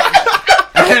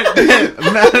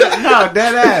 no,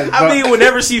 dead ass. I mean,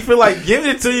 whenever she feel like giving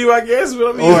it to you, I guess. But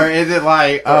I mean, or is it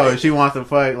like, oh, she wants to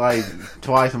fuck like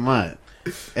twice a month?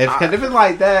 Cause if it's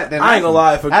like that, then I ain't gonna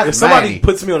lie. If somebody Manny.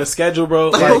 puts me on a schedule, bro,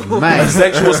 like Man. a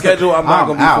sexual schedule, I'm not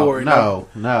gonna be out. for it.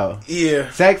 No. Yeah.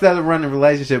 Sex doesn't run the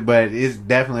relationship, but it's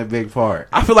definitely a big part.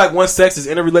 I feel like once sex is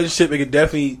in a relationship, it could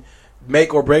definitely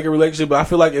make or break a relationship. But I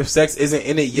feel like if sex isn't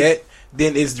in it yet,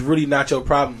 then it's really not your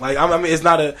problem. Like I mean, it's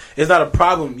not a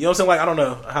problem. You know what I'm saying? Like I don't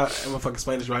know how I'm gonna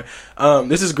explain this right.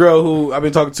 This is a girl who I've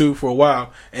been talking to for a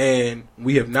while, and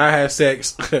we have not had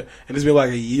sex, and it's been like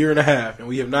a year and a half, and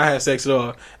we have not had sex at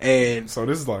all. And So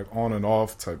this is like on and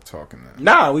off type talking then.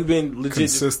 nah, we've been legit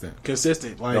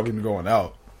Consistent. Like Y'all been going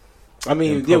out. I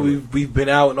mean, in yeah, public. we've been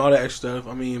out and all that extra stuff.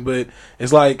 I mean, but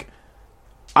it's like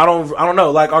I don't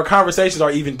know. Like our conversations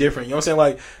are even different. You know what I'm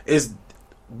saying? Like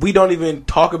we don't even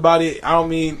talk about it. I don't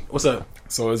mean what's up.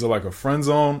 So is it like a friend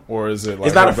zone or is it like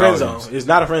It's not her a friend values? zone. It's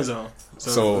not a friend zone.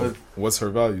 So what's her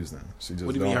values then? She just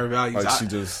What do you mean don't- her values? Like she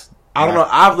just I don't know.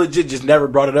 I've legit just never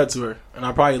brought it up to her, and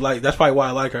I probably that's probably why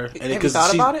I like her. And Have you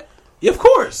thought about it? Yeah, of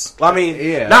course. I mean,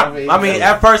 Yeah, I mean,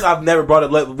 yeah. at first I've never brought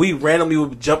it. Like, we randomly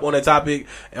would jump on that topic,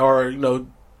 or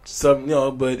some,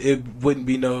 but it wouldn't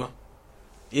be no.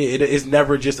 Yeah, it's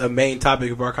never just a main topic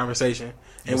of our conversation,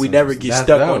 and we never get That's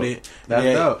stuck dope. on it. That's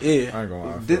yeah, dope. Yeah, I ain't gonna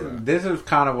lie. I feel that. This is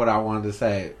kind of what I wanted to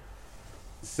say.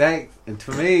 Sex, and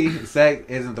to me, sex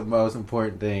isn't the most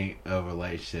important thing of a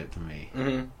relationship to me.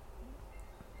 mm-hmm.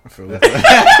 I feel That's that.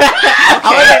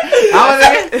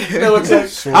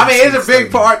 I mean, it's a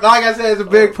big part. Like I said, it's a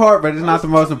big part, but it's not the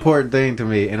most important thing to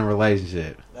me in a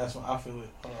relationship. That's what I feel it.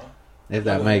 Hold on. If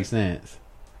that makes sense.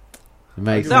 It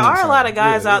makes There sense. are a lot of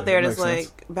guys Yeah, out there that that's makes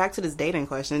like, back to this dating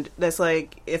question, that's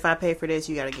like, if I pay for this,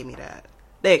 you got to give me that.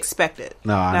 They expect it.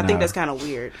 No, And I think know. that's kind of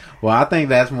weird. Well, I think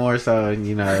that's more so, I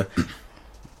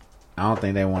don't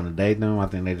think they want to date them. I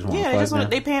think they just want to Yeah, fuck they just them.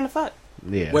 want they paying the fuck.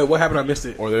 Yeah. Wait, what happened? I missed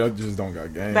it. Or they just don't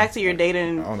got game. Back to your I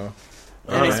dating. don't know.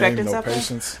 And expecting no something?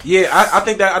 patience. Yeah, I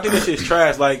think that shit's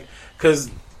trash. Like, cause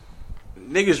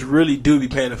niggas really do be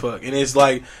paying the fuck, and it's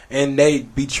like, and they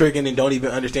be tricking and don't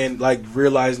even understand, like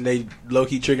realizing they low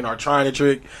key tricking or trying to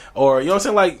trick, or you know what I'm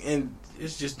saying, like, and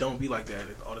it's just don't be like that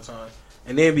all the time.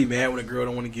 And then be mad when a girl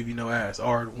don't want to give you no ass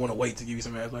or want to wait to give you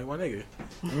some ass. Like, my nigga,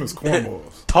 Them is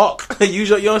cornballs. talk. Use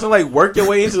your, you know what I'm saying? Like, work your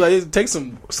way into it. Like, take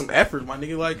some effort, my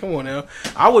nigga. Like, come on now.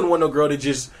 I wouldn't want no girl to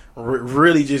just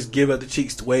really just give up the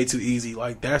cheeks way too easy.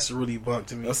 Like, that's really bunk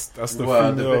to me. That's the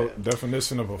Well, female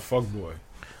definition of a fuckboy.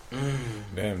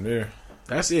 Damn near.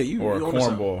 That's it. You Or a you onto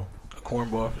something. cornball. A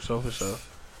cornball for sure.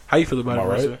 How you feel about Am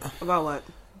I it, right? Marissa? About what?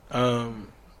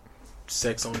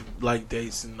 Sex on like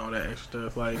dates and all that extra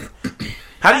stuff. Like,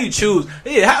 how do you choose?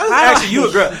 Yeah, actually, you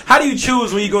a girl. How do you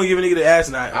choose when you gonna give a nigga the ass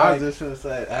not? I Like, was just going to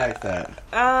say, ask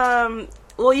that.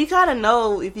 Well, you kind of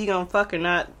know if you gonna fuck or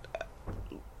not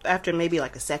after maybe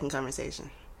like a second conversation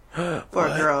for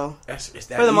what? a girl. Is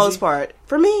that For the easy? most part,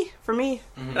 for me,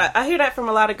 Mm-hmm. I hear that from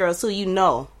a lot of girls too. You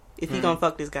know if you gonna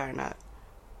fuck this guy or not.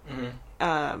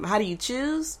 Mm-hmm. How do you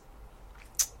choose?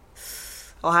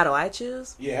 Or how do I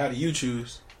choose? Yeah, how do you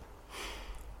choose?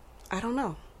 I don't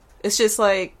know. It's just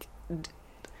like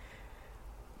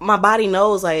my body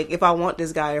knows like if I want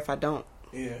this guy or if I don't.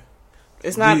 Yeah,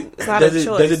 It's not. It's not a choice.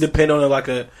 Does it depend on like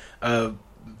a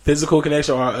physical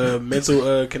connection or a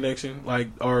mental connection? Like,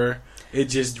 or it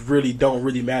just really don't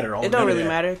really matter? It don't really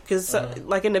matter because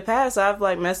like in the past I've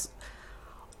like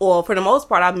for the most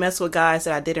part I've messed with guys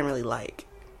that I didn't really like.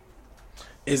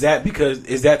 Is that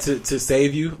to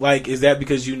save you? Like, is that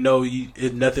because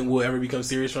nothing will ever become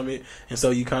serious from it, and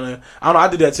so you kind of, I don't know, I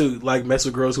do that too. Like, mess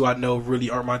with girls who I know really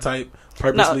aren't my type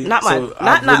purposely. No, not my so I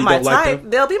not really my don't like type. them.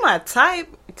 They'll be my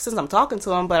type since I'm talking to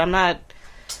them, but I'm not.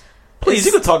 Please,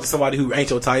 you can talk to somebody who ain't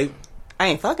your type. I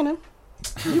ain't fucking him.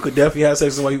 You could definitely have sex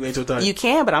with somebody who ain't your type. You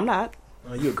can, but I'm not.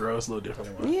 You a girl, it's a little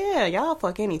different. Right? Yeah, y'all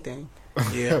fuck anything.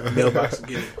 Yeah, mailbox,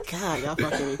 get it. God, y'all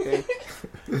fuck anything.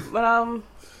 But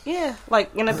yeah,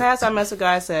 like in the past I messed with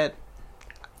guys that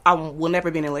I will never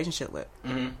be in a relationship with,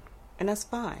 Mm-hmm. and that's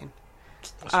fine.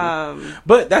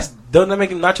 But doesn't that make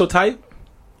them not your type?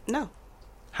 No.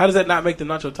 How does that not make them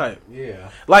not your type? Yeah.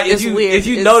 Like, It's weird. if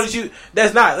you It's- know that you,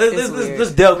 that's not. it's weird.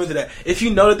 Let's delve into that. If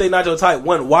you know that they're not your type,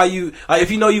 why you like?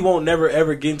 If you know you won't never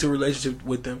ever get into a relationship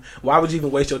with them, why would you even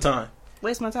waste your time?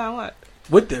 Waste my time. What?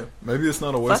 with them. Maybe it's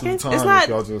not a waste Fucking- of time it's not- if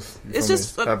y'all just. it's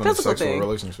just a having a physical sexual thing.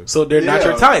 relationship. So they're not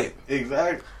your type.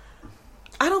 Exactly.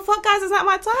 I don't fuck guys. It's not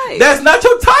my type. That's not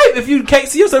your type if you can't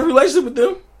see yourself in a relationship with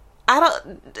them. I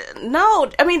don't. No,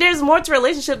 I mean, there's more to a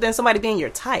relationship than somebody being your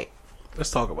type. Let's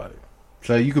talk about it.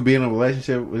 So you could be in a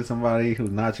relationship with somebody who's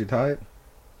not your type?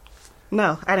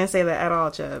 No, I didn't say that at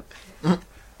all, Chubb.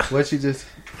 What you just...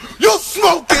 You're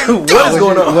smoking. What is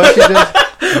going on? What you just...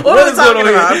 What is going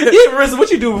on here? Yeah, Marissa, what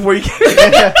you do before you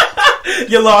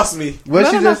you lost me. What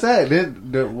No, you no, just said?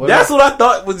 What That's what I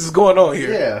thought was going on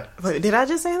here. Yeah. Wait, did I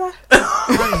just say that?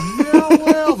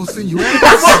 Well, see you. Come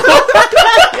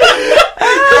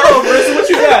on, Marissa, what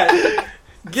you got?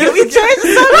 Can we change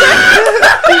the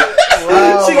subject?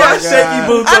 She got shaky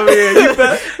boots over here. You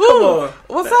better, come on.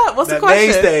 What's up? What's the That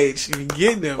main question? stage. You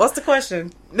getting them. What's the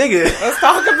question? Nigga. Let's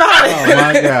talk about it. Oh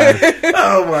my god.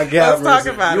 Oh my God. Let's talk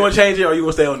Marissa. about You it. want to change it or you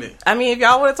want to stay on it? I mean, if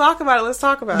y'all want to talk about it, let's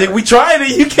talk about Nigga, it. we trying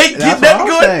it. You can't That's get that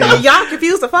what I'm good. saying. Y'all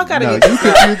confused the fuck out No, of you me.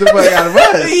 confused the fuck out of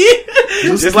us.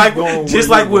 Just keep like going just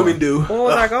where like you're women do. Where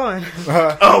was I going?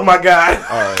 Oh my God.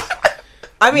 All right.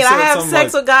 I mean, You I said have something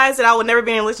sex like- with guys that I would never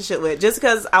be in a relationship with. Just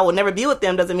because I will never be with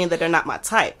them doesn't mean that they're not my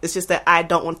type. It's just that I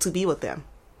don't want to be with them.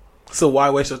 So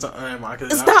why waste your time?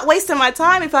 It's not wasting my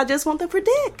time if I just want them for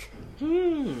dick.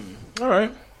 All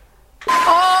right.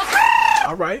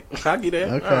 All right. I get that.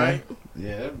 Okay. All right.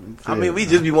 Yeah. I mean, we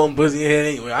just be wanting pussy in here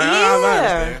anyway. I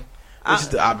understand. Which is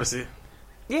the opposite.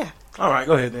 Yeah, All right,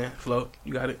 go ahead then. Float.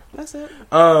 You got it. that's it.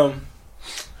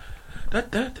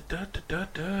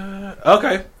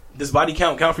 Okay. Does body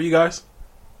count for you guys?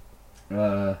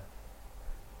 Well.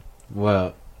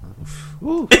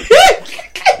 Woo.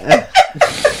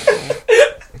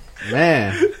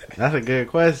 Man, that's a good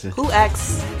question. Who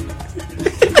asks?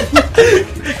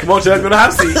 Come on, Chuck. Go to the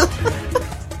hot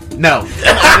seat. No.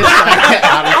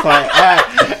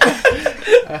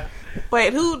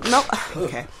 Wait, who? No.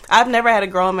 Okay. I've never had a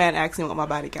grown man ask me what my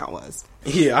body count was.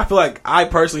 Yeah, I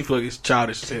personally feel like it's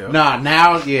childish as hell. Nah,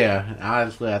 now, yeah.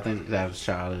 Honestly, I think that was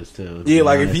childish too. Yeah,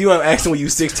 like if you asking when you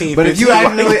 16, But if you 15,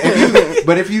 actually,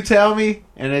 but if you tell me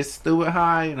and it's stupid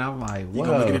high, and I'm like, you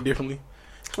gonna look at it whoa. differently.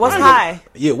 What's high?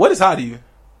 Yeah, what is high to you?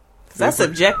 That's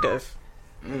subjective.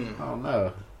 I don't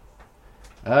know.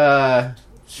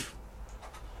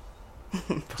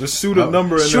 Just shoot a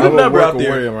number and Shoot then a we'll number work out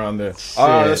there. away around there.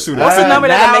 Let's shoot What's it. the number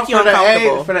that'll now make you for the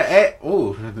uncomfortable?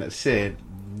 For the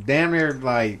shit, damn near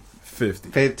like 50.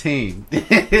 15.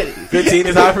 15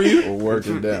 is high for you? We'll work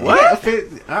it down. What? That's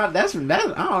I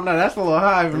don't know. That's a little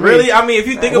high for me. Really? I mean, if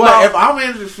you think Well, about if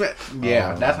I'm in,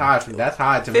 yeah, that's high. That's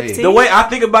high to me. 15? the way I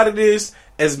think about it is,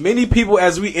 as many people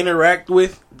as we interact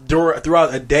with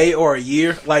throughout a day or a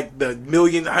year, like the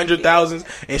millions, 100,000s,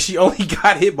 and she only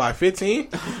got hit by 15.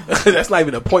 That's not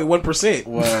even a 0.1%.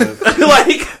 Well,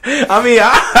 Like, I mean,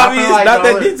 feel it's like not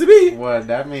that the deep to me. Well,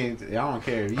 that means I don't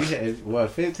care. If you had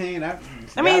 15. That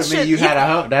I mean, gotta shit, you you-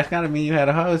 had a that's gotta mean you had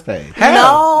a hoe stage.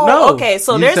 Hell, No. Okay,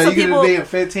 so there's so some you people. could be in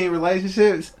 15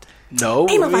 relationships. No,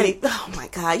 Ain't nobody. Oh my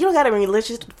god, you don't got to be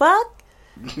religious. Fuck.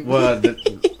 Well,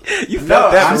 you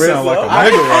felt that, You Marissa. sound like a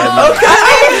nigga right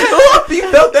now. Okay,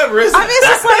 you felt that, Marissa. I mean, it's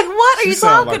just like, what are You you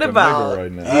sound talking like a about? nigga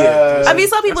right now. Yeah. I mean,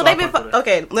 some people That's they've why I been fuck with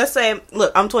okay. Let's say,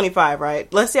 look, I'm 25,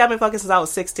 right? Let's say I've been fucking since I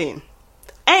was 16.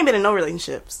 I ain't been in no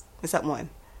relationships except one.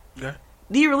 Okay.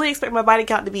 Do you really expect my body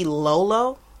count to be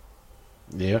low?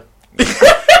 yeah.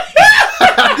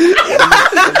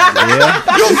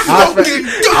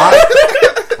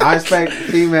 I expect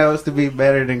females to be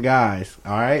better than guys.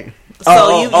 All right.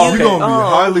 So You're going to be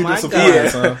highly my disappointed,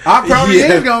 God. son. I probably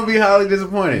Yeah. is gonna be highly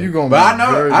disappointed. You gonna but be I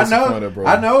know, very I disappointed, know, bro.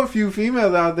 I know a few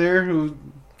females out there who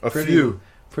A pretty, few.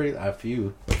 a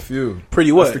few,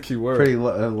 Pretty what? That's the key word. pretty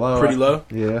low. Pretty low?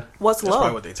 Yeah. What's That's probably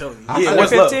low? what they telling you. I- Yeah, I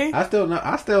what's Under low? 15?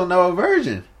 I still know a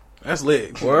virgin. That's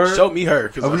lit. Word. Show me her.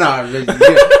 Cause Oh, I- no,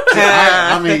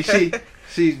 I mean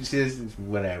she's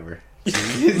whatever.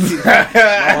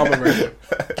 My mama virgin.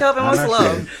 Kelvin, what's I'm not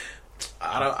low? sure.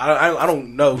 I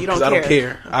don't know You don't because I don't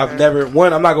care. care. I've never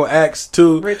one. I'm not gonna ask.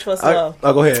 Two. Rich, what's low?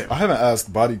 Oh, go ahead. I haven't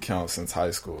asked body count since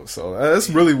high school, so that's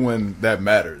really when that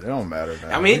mattered. It don't matter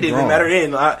now. I mean, it We didn't grown. matter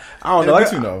then. I don't Yeah, know.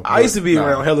 but you know, I used to be nah.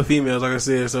 around hella females, like I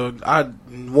said. So I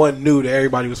knew that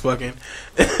everybody was fucking,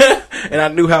 and I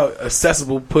knew how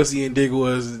accessible pussy and dick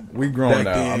was. We grown back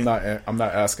now. then. I'm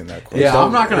not asking that question. Yeah,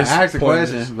 I'm not gonna It's ask the pointless.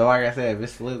 question, but like I said, if it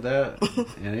slipped up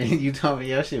and then you told me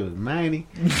your shit was 90,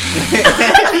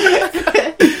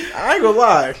 I ain't gonna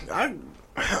lie.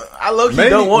 I low key Maybe-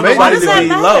 don't want maybe- nobody Why to does be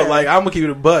that low. matter? Like I'm gonna keep it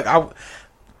a buck. I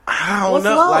don't What's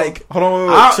know. low? Like Hold on,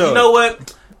 you Chuck. know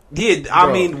what? Yeah, I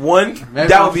Bro. mean, one maybe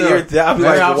that I'm would be still- irritating. I'd be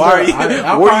maybe like, I'm why are still- you?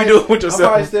 I'm What are probably- you doing with I'm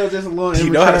probably yourself? still just a little Do you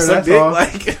know how to immature, suck that's dick? all.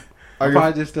 Like, I'm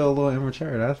probably just still a little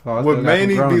immature. That's all. Would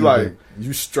Manny be like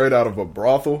you straight out of a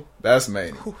brothel? That's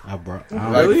Manny.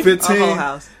 Like 15, a whole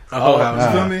house. A whole house.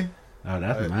 You feel me? Oh,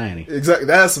 that's Manny. Exactly.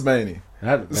 That's Manny.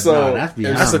 So that's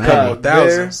beyond that's a Manny. couple of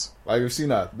thousands. Like if she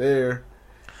not there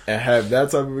and have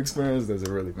that type of experience, does it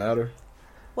really matter?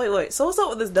 Wait. So what's up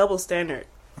with this double standard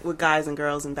with guys and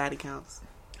girls and body counts?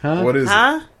 Huh? What is it?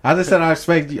 Huh? I just said I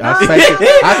expect you. I expect you.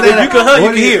 I said If you can hunt, you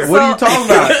can hear. What are you talking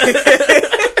about?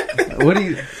 What do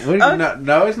you?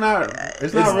 No, it's not.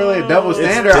 It's not really a double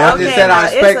standard. I just said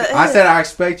I said I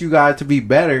expect you guys to be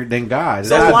better than guys.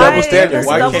 That's a why double standard. it's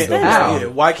Why double can't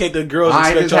standard? why can't the girls I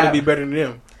expect just y'all to have- be better than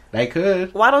them? They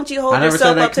could. Why don't you hold I never yourself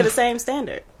said they up to the could. same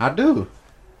standard? I do.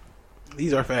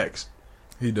 These are facts.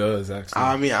 He does actually.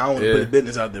 I mean, I don't want to put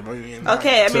business out there. But I mean,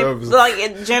 Okay, I mean, Chubbs.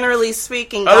 like generally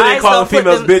speaking, other than guys calling don't put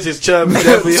females them. bitches, Chubb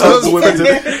definitely helps women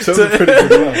Chubb's a pretty good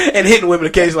guy. and hitting women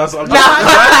occasionally. So I'm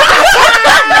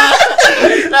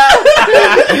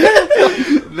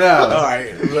No. all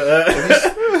right. But,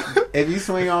 If you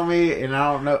swing on me and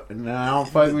I don't know, and I don't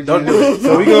fuck with don't you. do it.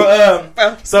 So we go.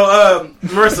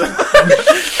 Marissa.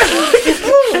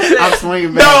 I'm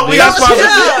swinging No, back. we got sponsors.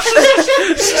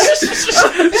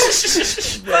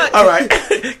 All right,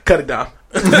 cut it down.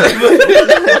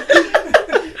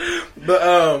 But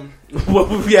what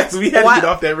we had to get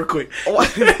off that real quick.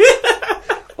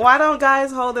 Why don't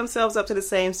guys hold themselves up to the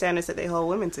same standards that they hold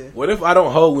women to? What if I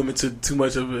don't hold women to too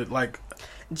much of it? Like,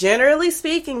 Generally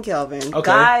speaking, Kelvin, Okay.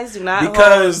 guys do not hold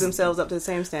Because- themselves up to the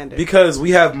same standard. because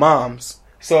we have moms,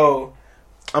 so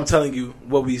I'm telling you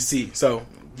what we see. So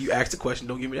you asked the question.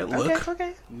 Don't give me that look,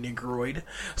 Okay. negroid.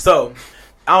 So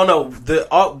I don't know.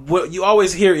 What you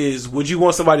always hear is, would you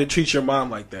want somebody to treat your mom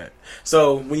like that?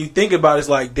 So when you think about it, it's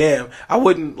like, damn, I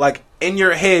wouldn't, like, in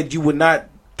your head, you would not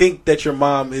think that your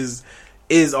mom is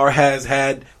or has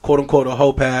had, quote unquote, a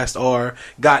whole past or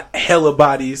got hella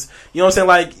bodies. You know what I'm saying?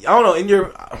 Like, I don't know, in your,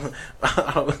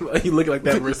 you look like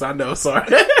that, Marissa, I know, sorry.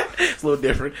 It's a little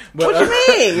different. But, What you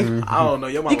mean? I don't know.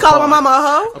 Your mama You calling my fine. mama a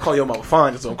hoe? I'm calling your mama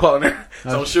fine, that's what I'm calling her.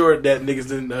 So I'm sure that niggas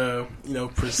didn't,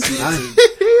 proceed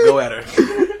to go at her.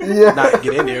 Not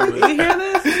get in there, but You hear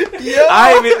this?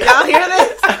 I ain't even, Y'all hear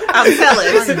this? I'm telling.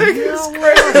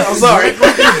 I'm sorry.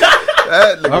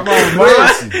 That Her nigga mama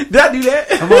crazy. fine. Did I do that?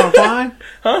 Her mama fine.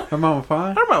 Huh? Her mama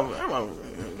fine. Her mama,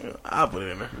 I'll put it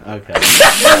in there. Okay.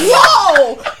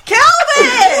 Whoa!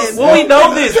 Kelvin! Well, we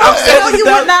know this. I'm No, saying you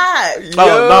would not. Oh,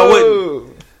 no, I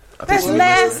wouldn't. That's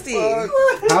nasty. How's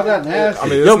that nasty? I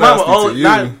mean, it's Your mama nasty own to you.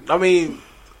 not. I mean,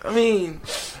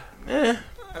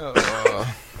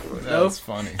 That's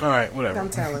funny. all right, whatever. I'm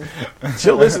telling.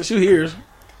 She'll listen. She hears.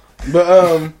 But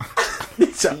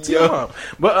shout out to your mom.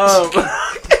 But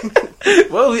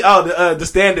the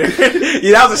standard.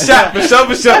 Yeah, that was a shot for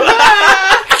sure.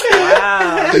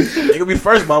 Wow. It could be the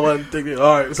first mama.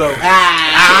 All right, so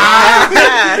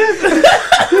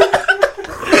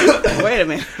Wait a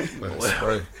minute. Let's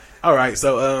pray. all right,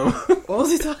 so What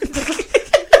was he talking about?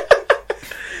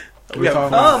 We talking Oh,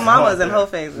 about mamas and hoe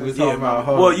We phases. talking about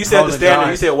hold- well, you said the holding standard.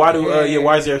 guys. You said why do Yeah.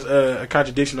 why is there a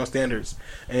contradiction on standards?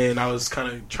 And I was kind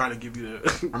of trying to give you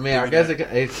the. I mean, I guess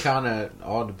it kind of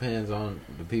all depends on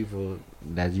the people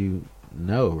that you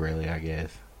know, really. I guess,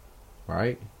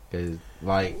 right? Because,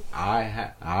 like,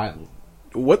 I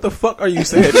What the fuck are you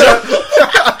saying? well,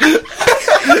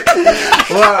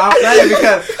 I'm saying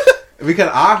because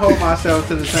I hold myself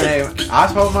to the same. I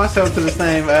hold myself to the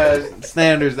same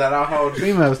standards that I hold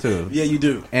females to. Yeah, you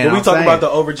do. And But we I'm talking saying- about the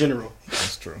over general.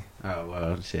 That's true. Oh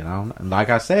well, shit. I don't. Like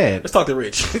I said, Let's talk to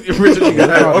Rich. Rich, what you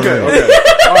got? Okay.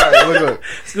 All right, look.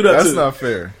 Scoot up That's too. not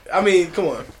fair I mean, come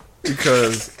on.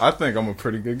 because I think I'm a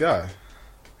pretty good guy.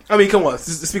 I mean, come on.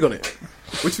 Speak on it.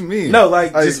 What you mean? No,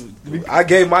 like, I- just I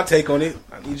gave my take on it.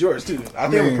 I need yours too. I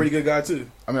think I'm a mean- pretty good guy too.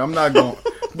 I mean, I'm not going.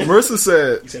 Marissa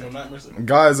said You said I'm not, Mercer?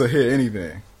 guys will hit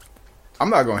anything. I'm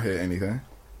not going to hit anything.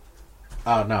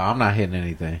 oh no, I'm not hitting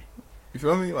anything. You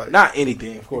feel me? Like, Not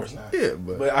anything, of course not. yeah,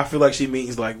 but But I feel like she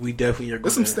means like we definitely are there's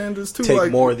going some to standards too. take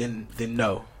like more than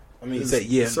no. I mean, say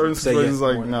yeah. certain say situations yes,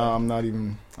 like, more than nah, no. I'm not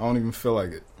even. I don't even feel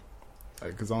like it,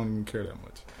 like, because I don't even care that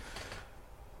much.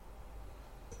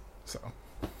 So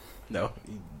No,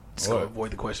 you just gonna What?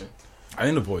 avoid the question. I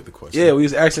didn't avoid the question. Yeah, we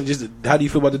was asking just how do you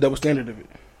feel about the double standard of it?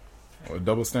 Well,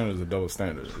 double standard is a double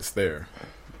standard. It's there.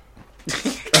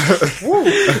 All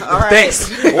right. Thanks.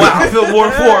 Wow, I feel more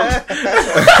informed.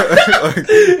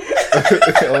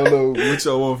 I don't know what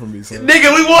y'all want from me, son.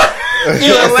 Nigga, we want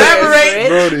you elaborate.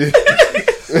 Brody.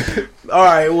 All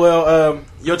right, well,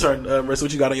 your turn, Marissa.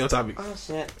 What you got on your topic? Oh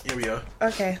shit. Here we go.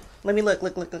 Okay. Let me look. Oh,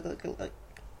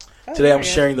 Today there I'm we go.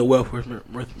 sharing the wealth with Sharing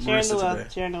Marissa the today.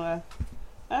 wealth. Sharing the wealth.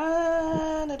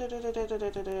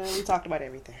 We talked about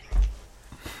everything.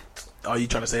 Oh, you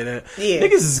trying to say that? Yeah.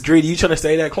 Niggas is greedy. You trying to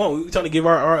say that? Come on, we trying to give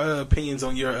our opinions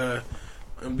on your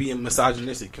being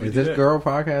misogynistic. Can we Is do this that? girl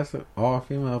podcast, all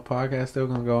female podcast, still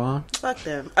gonna go on? Fuck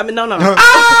them. I mean, no.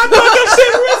 Ah, fuck your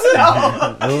shit,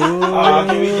 Marissa. Oh,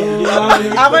 can we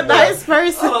get I'm a nice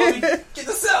person. Hold on, let me get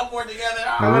the soundboard together.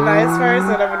 I'm a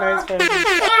nice person.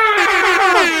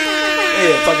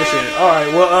 Yeah, talk your shit. All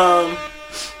right. Well,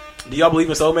 do y'all believe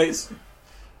in soulmates?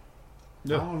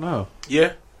 Yeah. I don't know.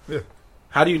 Yeah. Yeah.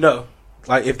 How do you know?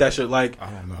 Like, if that's your like,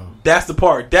 I don't know. that's the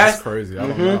part. That's crazy. I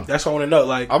don't know. That's what I want to know.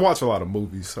 Like, I watch a lot of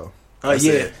movies, so that's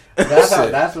yeah. it. That's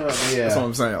That's what. Yeah. That's what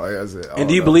I'm saying. Like, that's it. I And don't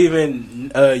do you know. believe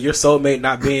in your soulmate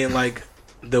not being like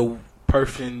the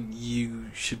person you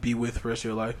should be with for the rest of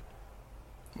your life?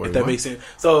 Wait, if that what? makes sense.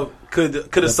 So could a the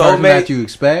person soulmate that you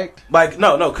expect? like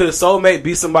no could a soulmate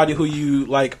be somebody who you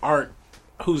like aren't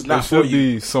who's not It for should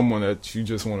you? be someone that you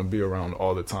just want to be around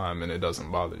all the time, and it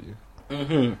doesn't bother you.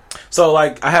 So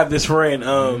like I have this friend. I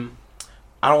don't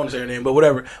want to say her name, but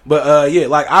whatever. But yeah,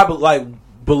 like I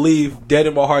believe dead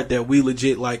in my heart that we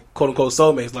legit like quote unquote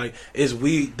soulmates. Like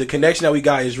the connection that we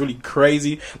got is really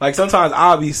crazy. Like sometimes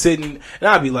I'll be sitting and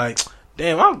I'll be like,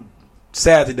 damn, I'm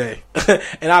sad today,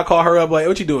 and I'll call her up like,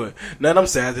 what you doing? Nothing, I'm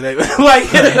sad today. Like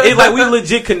it's like we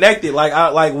legit connected.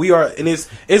 Like we are, and it's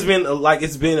been a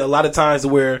lot of times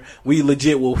where we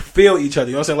legit will feel each other.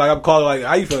 You know what I'm saying? Like I'm calling like,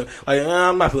 how you feeling? Like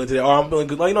I'm not feeling today, or I'm feeling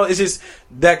good. Like it's just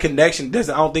that connection. I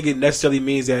don't think it necessarily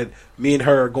means that me and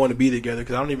her are going to be together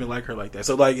because I don't even like her like that.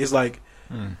 So like it's like.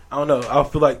 I don't know. I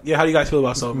feel like how do you guys feel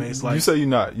about soulmates? Like You say you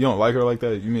don't like her like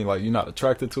that. You mean like you're not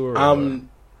attracted to her? Or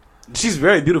she's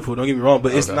very beautiful. Don't get me wrong,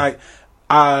 but it's Okay. like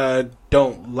I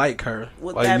don't like her.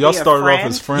 Would like that y'all be a started off friend?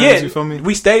 as friends. Yeah, You feel me?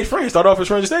 we stayed friends. Started off as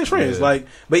friends, stayed friends. Yeah. Like,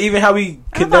 but even how we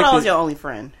I thought I was connected, your only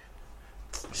friend.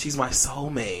 she's my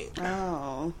soulmate.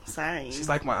 Oh, sorry. She's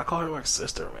like I call her my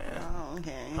sister, man. Oh,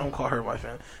 okay. I don't call her my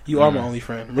friend. You are my only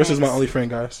friend. Marissa's my only friend,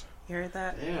 guys. You heard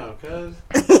that? Yeah, cuz.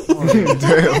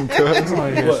 Damn, cuz.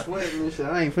 What? Sweating and shit.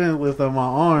 I ain't feeling lift up my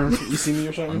arms. You see me or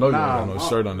I something? know you Nah, don't got no I'm-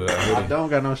 shirt under that I hoodie. don't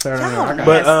got no shirt on. I got,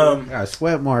 But I got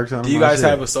sweat marks on. do you my guys shit.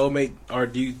 have a soulmate, or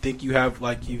do you think you have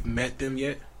like you've met them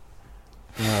yet?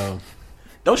 No.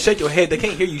 Don't shake your head. They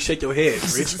can't hear you shake your head,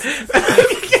 Rich.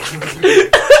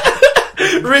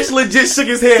 Rich legit shook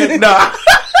his head. Nah.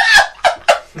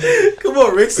 Come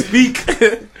on, Rich, speak.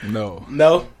 No,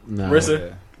 No, No.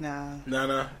 Marissa. yeah, Nah.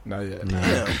 No. not yet. No.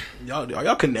 Damn. Y'all are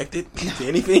y'all connected to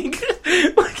anything?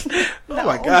 Like, oh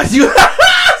my god, you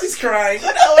she's crying. No,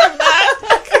 I'm not.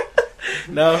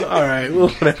 No, all right. Well,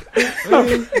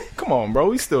 Come on, bro.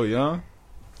 We still young.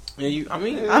 yeah,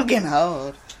 I'm getting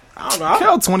old. I don't know.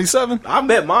 Cal 27. I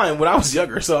met mine when I was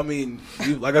younger, so I mean,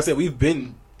 like I said, we've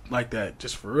been like that,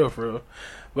 just for real.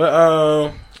 But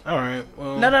all right.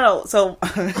 Well, No. So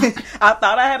I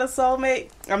thought I had a soulmate.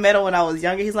 I met him when I was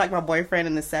younger. He's like my boyfriend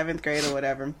in the 7th grade or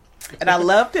whatever. And I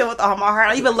loved him with all my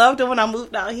heart. I even loved him when I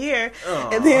moved out here. Aw.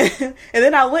 And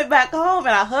then I went back home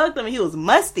and I hugged him and he was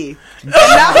musty. And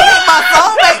now he ain't my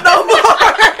soulmate no more.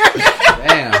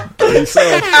 Damn. I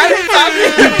didn't talk to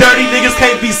You him. dirty niggas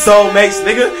can't be soulmates,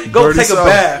 nigga. Go Dirty take a soul.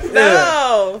 bath.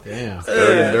 No. Damn.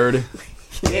 Dirty.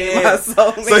 My Yeah.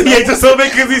 soulmate. So he ain't your soulmate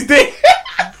because he's dead.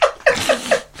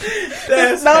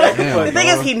 That's No, fucking the funny. thing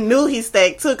is, he knew he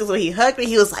stank too, because when he hugged me,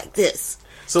 he was like this.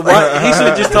 So why he should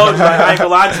have just told you like I ain't gonna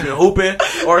lie, just been hooping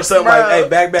or something Bro. like, hey,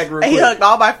 back real And he quick. hugged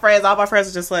all my friends. All my friends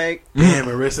were just like, Damn,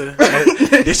 Marissa,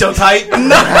 this your type?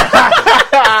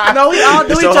 no, we all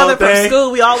knew It's each your other whole from thing?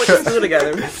 school. We all went to school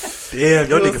together. Damn,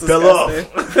 your It nigga was fell off.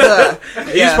 disgusting. Yeah.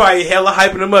 He was probably hella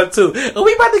hyping him up too. Oh,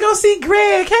 we about to go see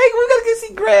Greg. Hey, we gotta go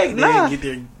see Greg. Nah. Nah. Get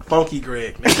there, funky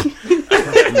Greg.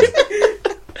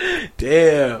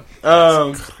 Damn.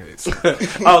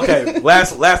 Okay.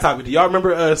 Last topic. Do y'all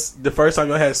remember the first time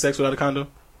y'all had sex without a condom?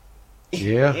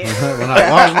 Yeah. When I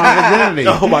lost my virginity.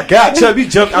 Oh my God, Chubb, you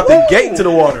jumped out the gate into the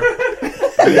water.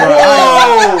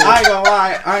 I ain't gonna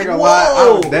lie. I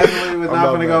Whoa. definitely was not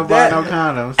love gonna go that. buy no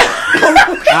condoms.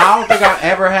 I don't think I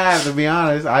ever have, to be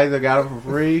honest. I either got them for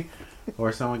free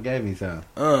or someone gave me some.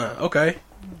 Okay.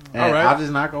 And All right. I'm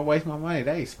just not gonna waste my money.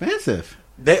 They expensive.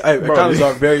 Condoms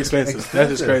are very expensive.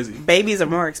 That's just crazy. Babies are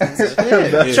more expensive.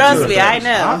 Yeah, Trust true. me, I I'd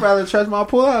know. rather trust my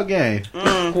pull-out game.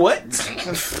 What?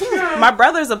 My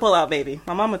brother's a pull-out baby.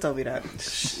 My mama told me that.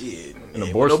 Shit. And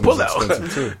abortion no is pull-out.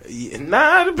 expensive too. Yeah,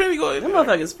 nah, the baby go. Them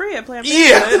motherfuckers free at Planned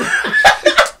Yeah.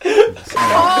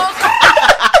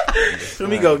 Let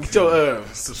me go get your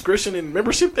subscription and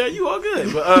membership there. You all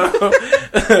good.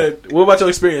 But what about your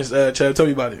experience, Chubb? Tell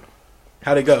me about it.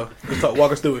 How'd it go? Let's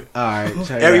walk us through it. All right.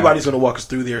 check it Everybody's out. gonna walk us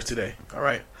through theirs today. All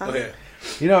right. Go ahead.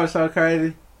 You know what's so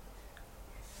crazy?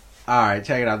 All right,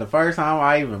 check it out. The first time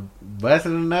I even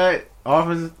busted a nut off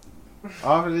his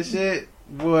off of this shit,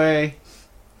 boy,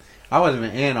 I wasn't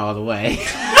even in all the way.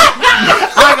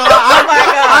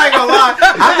 I ain't gonna lie.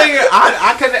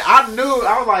 I couldn't. I knew.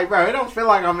 I was like, bro, it don't feel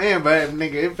like I'm in, but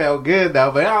nigga, it felt good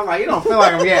though. But I was like, it don't feel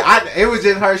like I'm in. It was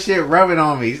just her shit rubbing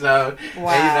on me. So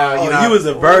Wow. you know, you was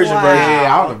a virgin, Wow. virgin.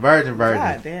 yeah, I was a virgin.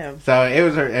 God damn. So it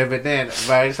was her, but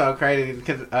it's so crazy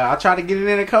because I tried to get it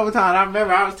in a couple times. I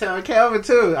remember I was telling Kelvin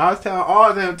too. I was telling all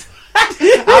of them.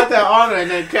 And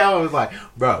then Kelvin was like,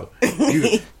 "Bro,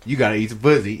 you gotta eat the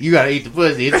pussy. You gotta eat the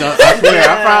pussy. It's I swear,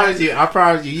 I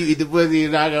promise you, you eat the pussy,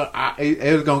 and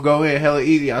it was gonna go in hella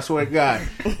easy. I swear to God."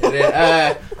 And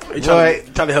then,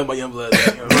 trying to help my young blood.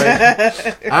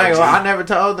 I never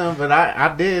told them, but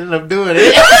I did end up doing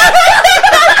it.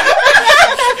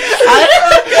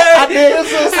 I did.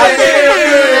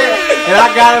 And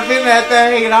I got up in that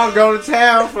thing, and I was going to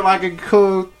town for like a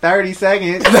cool 30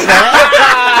 seconds.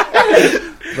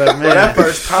 But man, that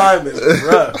first time is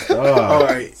rough. Oh. All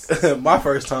right, my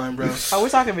first time, bro. Are we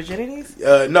talking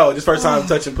virginities? No, just first time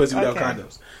touching pussy without Okay.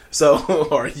 condoms. So,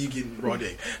 or you getting raw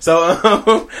dick.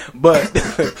 So, but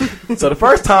so the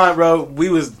first time, bro, we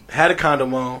had a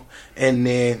condom on, and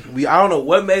then I don't know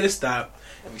what made us stop.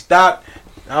 And we stopped.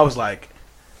 And I was like,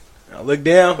 I looked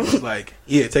down. I was like,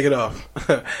 yeah, take it off.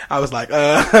 I was like,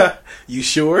 you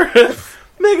sure,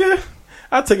 nigga?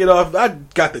 I took it off. I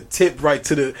got the tip right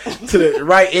to the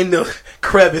right in the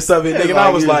crevice of it, nigga. And I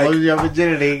was like, lose your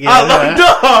virginity again. I looked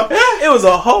up. It was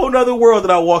a whole nother world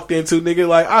that I walked into, nigga.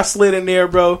 Like, I slid in there,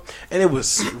 bro, and it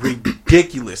was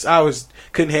ridiculous.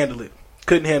 Couldn't handle it.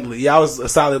 Yeah, I was a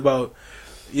solid about.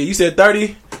 Yeah, you said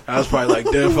 30. I was probably like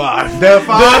done 5. Done 5?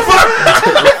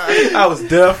 I was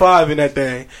done 5 in that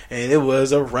thing, and it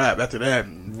was a wrap after that.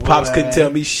 Pops couldn't tell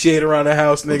me shit around the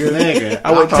house, nigga.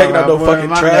 I wasn't taking out no fucking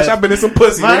trash. I've been in some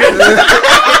pussy, nigga.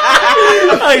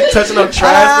 I ain't touching no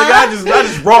trash, nigga. I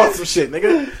just raw some shit,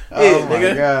 nigga. Yeah, Oh my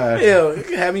nigga. God. Yeah, it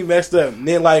had me messed up. And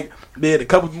then like, man, a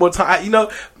couple more times, you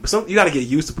gotta get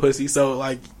used to pussy. So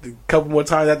like, a couple more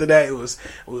times after that, it was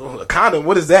a condom.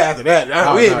 What is that after that?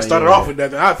 We didn't even started off with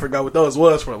that. I forgot what those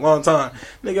was for a long time,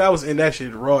 nigga. I was in that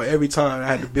shit raw every time. I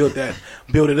had to build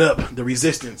it up, the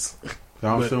resistance. So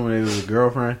I'm assuming it was a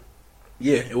girlfriend?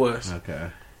 Yeah, it was. Okay.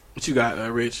 What you got,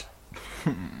 Rich?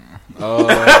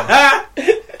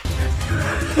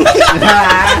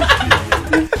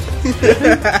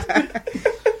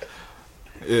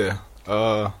 Yeah.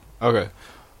 Okay.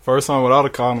 First time without a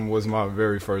condom was my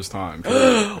very first time.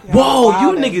 Whoa,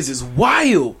 you niggas is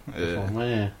wild. Oh, Yeah.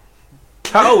 man.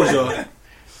 How old was y'all?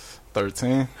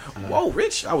 13. Whoa,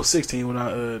 Rich. I was 16 when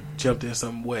I jumped in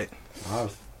something wet. I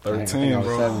was 13, I was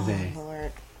bro. 17.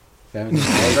 Lord. 17.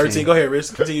 13. Go ahead,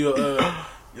 Rich. Continue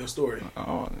your story.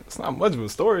 Oh, it's not much of a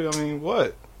story. I mean,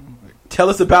 what? Tell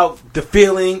us about the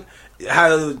feeling.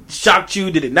 How it shocked you?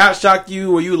 Did it not shock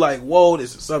you? Were you like, whoa,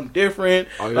 this is something different?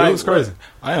 Oh, yeah, Like, it was crazy.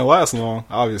 I didn't last long.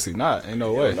 Obviously not. Ain't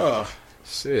no way. Oh.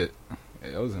 Shit.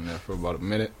 Yeah, I was in there for about a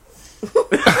minute.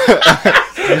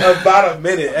 About a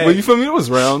minute. Hey. But you feel me? It was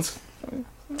rounds.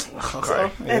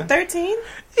 Okay. At 13?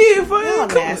 Yeah, fuck. Y'all Come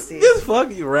on. nasty. Just fuck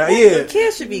you, right? Yeah.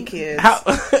 Kids should be kids. How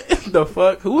the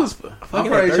fuck? Who was I'm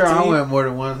fucking pretty at sure I 13? went more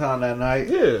than one time that night.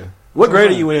 Yeah. What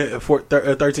grade are you in at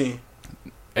 13?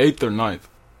 8th or 9th.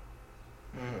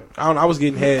 I don't know. I was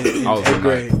getting head in I was 8th in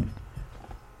grade.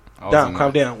 I was Down, in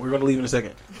calm that. down. We're gonna leave in a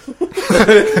second.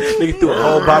 Nigga threw a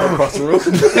whole bottle across the room.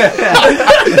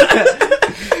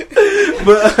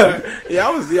 But yeah,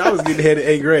 I was getting head in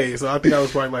 8th grade, so I think I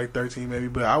was probably like 13 maybe.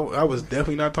 But I was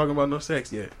definitely not talking about no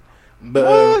sex yet. But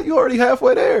What? You already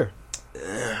halfway there.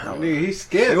 Nigga, he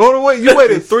skipped. You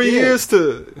waited 3 Yeah. years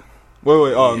to.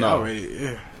 Wait. Oh, yeah, no.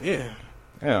 already, yeah.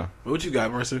 Yeah. What you got,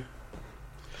 Mercer?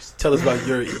 Tell us about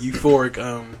your euphoric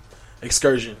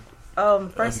excursion.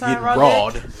 First time Getting raw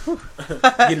rawed. dick?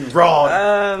 Getting rawed.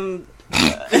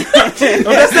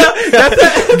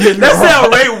 That sounds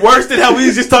way worse than how we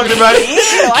was just talking about it.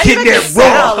 Ew, why Getting you make it that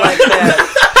raw. sound like that?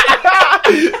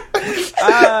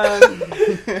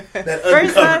 That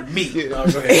First uncovered time- meat. Oh,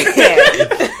 go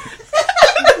ahead.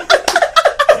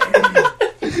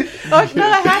 Oh, you know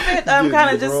what happened?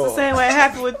 Kind of just raw. the same way it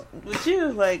happened with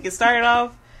you. Like, it started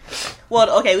off.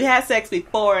 Well, okay, we had sex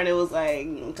before, and it was like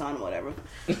condom, whatever,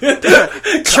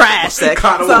 trash sex,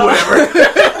 Condom, so, whatever.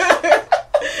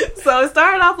 So it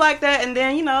started off like that, and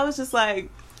then it was just like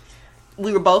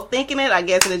we were both thinking it. I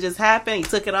guess, and it just happened. He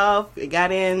took it off, it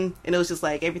got in, and it was just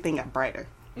like everything got brighter.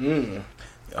 A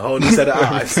whole new set of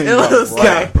eyes. It was got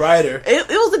like brighter. it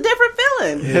was a different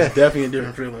feeling. It's definitely a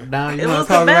different feeling. Dom, you It want was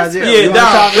to talk the about best this? feeling. Yeah, You Dom.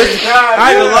 wanna talk I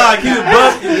ain't gonna lie, he was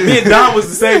buzzed. Me and Dom was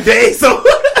the same day, so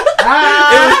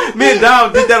me Me and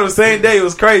Dom did that on the same day. It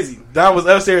was crazy. Dom was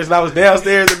upstairs and I was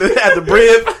downstairs at the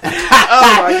brib.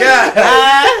 Oh my god,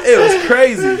 it was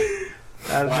crazy.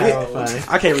 That's funny.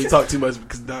 I can't really talk too much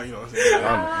because Dom, you know what I'm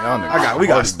saying. We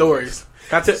got stories.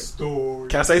 Can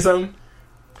I say something?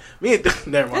 Me and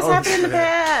never mind. This happened in the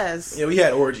past. Yeah, we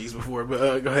had orgies before,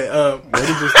 but go ahead. What did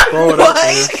just throw it up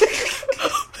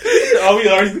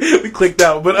there? We clicked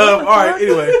out, but all right.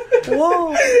 Anyway,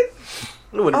 Whoa!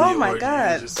 Oh my orgy.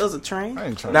 god! It was a train. I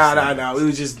ain't trying Nah. We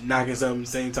was just knocking something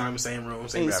same time, same room,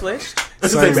 same And you bathroom. switched. Same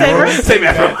Same room? bathroom. Same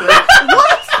bathroom.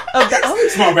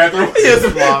 Small bathroom. Yes,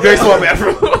 very small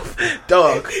bathroom.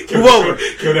 Dog. Move over.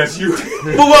 Yo, that's you.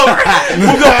 Move over.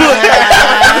 Move over.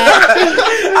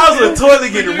 I was on the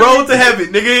toilet getting rolled to heaven,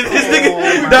 nigga. This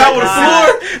nigga died on the floor.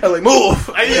 I was like, move.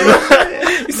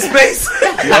 Space.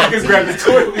 Just grab the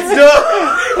toilet.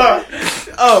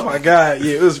 Oh my god.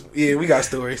 Yeah, it was. Yeah, we got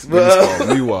stories. But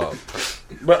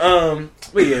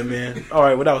yeah, man. All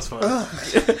right, well that was fun.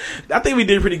 I think we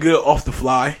did pretty good off the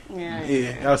fly.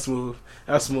 Yeah, that was smooth.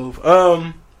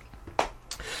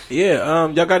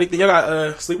 Y'all got anything? Y'all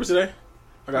got sleepers today?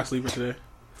 I got sleepers today.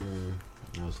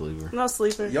 No sleeper. No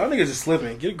sleeper. Y'all niggas just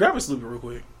slipping. Grab a sleeper real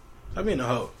quick. I mean a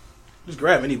hoe. Just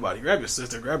grab anybody. Grab your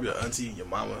sister. Grab your auntie. Your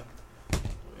mama.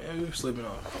 Yeah, we slipping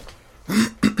off.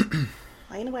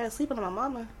 Ain't nobody sleeping on my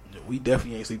mama. We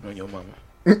definitely ain't sleeping on your mama.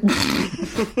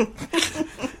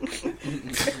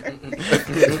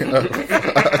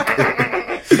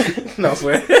 No, I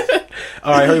swear.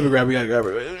 All right, hurry up and grab. We got.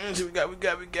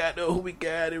 Who we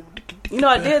got? You know,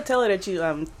 I did tell her that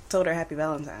you told her Happy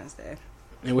Valentine's Day.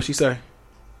 And what she say?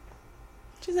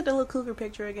 She said the little cougar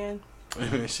picture again.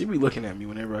 She be looking at me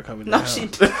whenever I come in. No,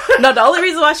 no. The only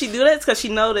reason why she do that is because she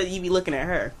know that you be looking at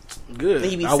her. Good.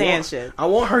 And you be saying shit. I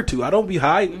want her to. I don't be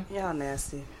hiding. Y'all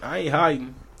nasty. I ain't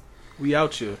hiding. We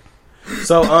out here.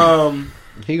 So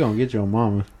he gonna get your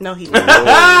mama. No, he won't.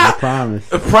 I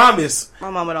promise. I promise. My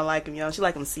mama don't like him, yo. She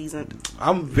like him seasoned.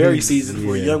 I'm very seasoned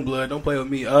for a young blood. Don't play with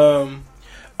me. All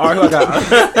right, who I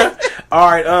got? All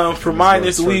right, for mine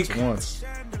this week.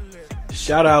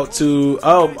 Shout out to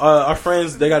our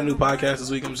friends. They got a new podcast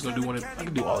this week. I'm just gonna do one. I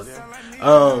can do all of them.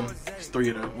 It's 3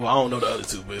 of them. Well, I don't know the other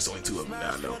 2, but it's only 2 of them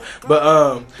now. I know. But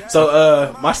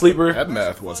so my sleeper. That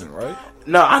math wasn't right.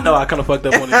 No, I know. I kind of fucked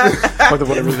up on it.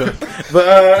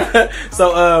 But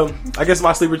so I guess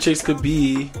my sleeper chicks could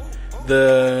be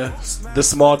the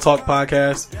Small Talk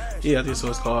podcast. Yeah, I think so.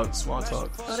 It's called Small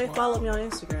Talk. Oh, they follow me on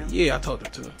Instagram. Yeah, I told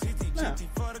them to. Yeah.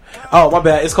 Oh, my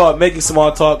bad. It's called Making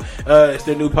Small Talk. It's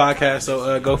their new podcast,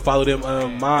 so go follow them.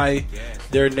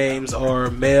 Their names are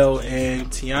Mel and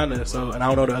Tiana. So, and I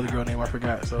don't know the other girl name. I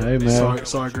forgot. So, hey, Mel.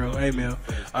 Sorry, girl. Hey, Mel.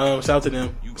 Shout out to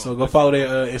them. So go follow their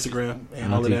Instagram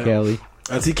and all of that.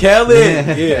 Auntie Kelly.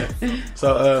 Yeah.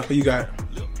 So who you got?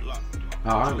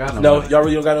 Oh, I don't got no. Y'all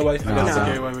really don't got nobody? No.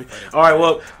 All right,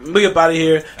 well, we up out of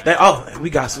here.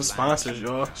 We got some sponsors,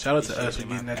 y'all. Shout out to us for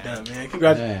getting that done, man.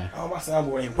 Congratulations. Yeah. Oh, my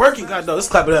soundboard ain't working. God, no, let's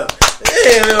clap it up.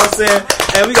 Yeah, you know what I'm saying?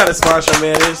 And we got a sponsor,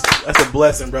 man. That's a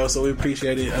blessing, bro. So we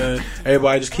appreciate it.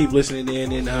 Everybody just keep listening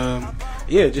in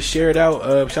and just share it out.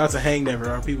 Shout out to Hang Never,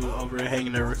 our people over at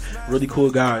Hang Never. Really cool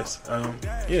guys.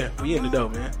 We in the dough,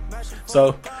 man.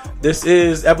 So this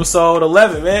is episode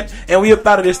 11, man, and we up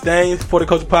out of this thing for the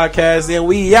Culture Podcast, and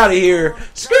we out of here.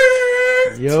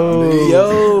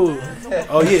 Yo.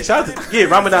 Oh yeah, shout out to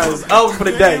Ramadan is over for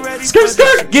the day.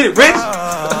 Skirt, get it, Rich.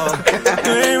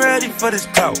 You ain't ready for this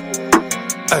clout.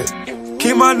 Hey,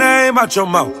 keep my name out your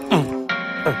mouth.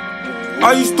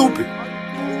 Are you stupid?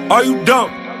 Are you dumb?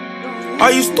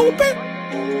 Are you stupid?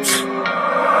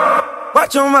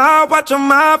 Watch your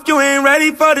mouth, you ain't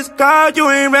ready for this call,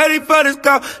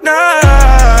 Nah,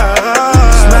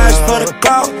 smash for the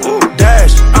clout,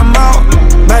 dash, I'm out,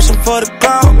 mashing for the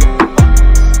clout,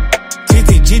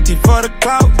 GT for the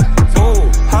clout,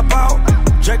 hop out,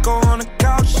 Draco on the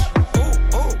couch,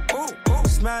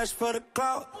 smash for the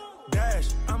clout,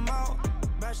 dash, I'm out,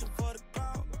 mashing for the clout.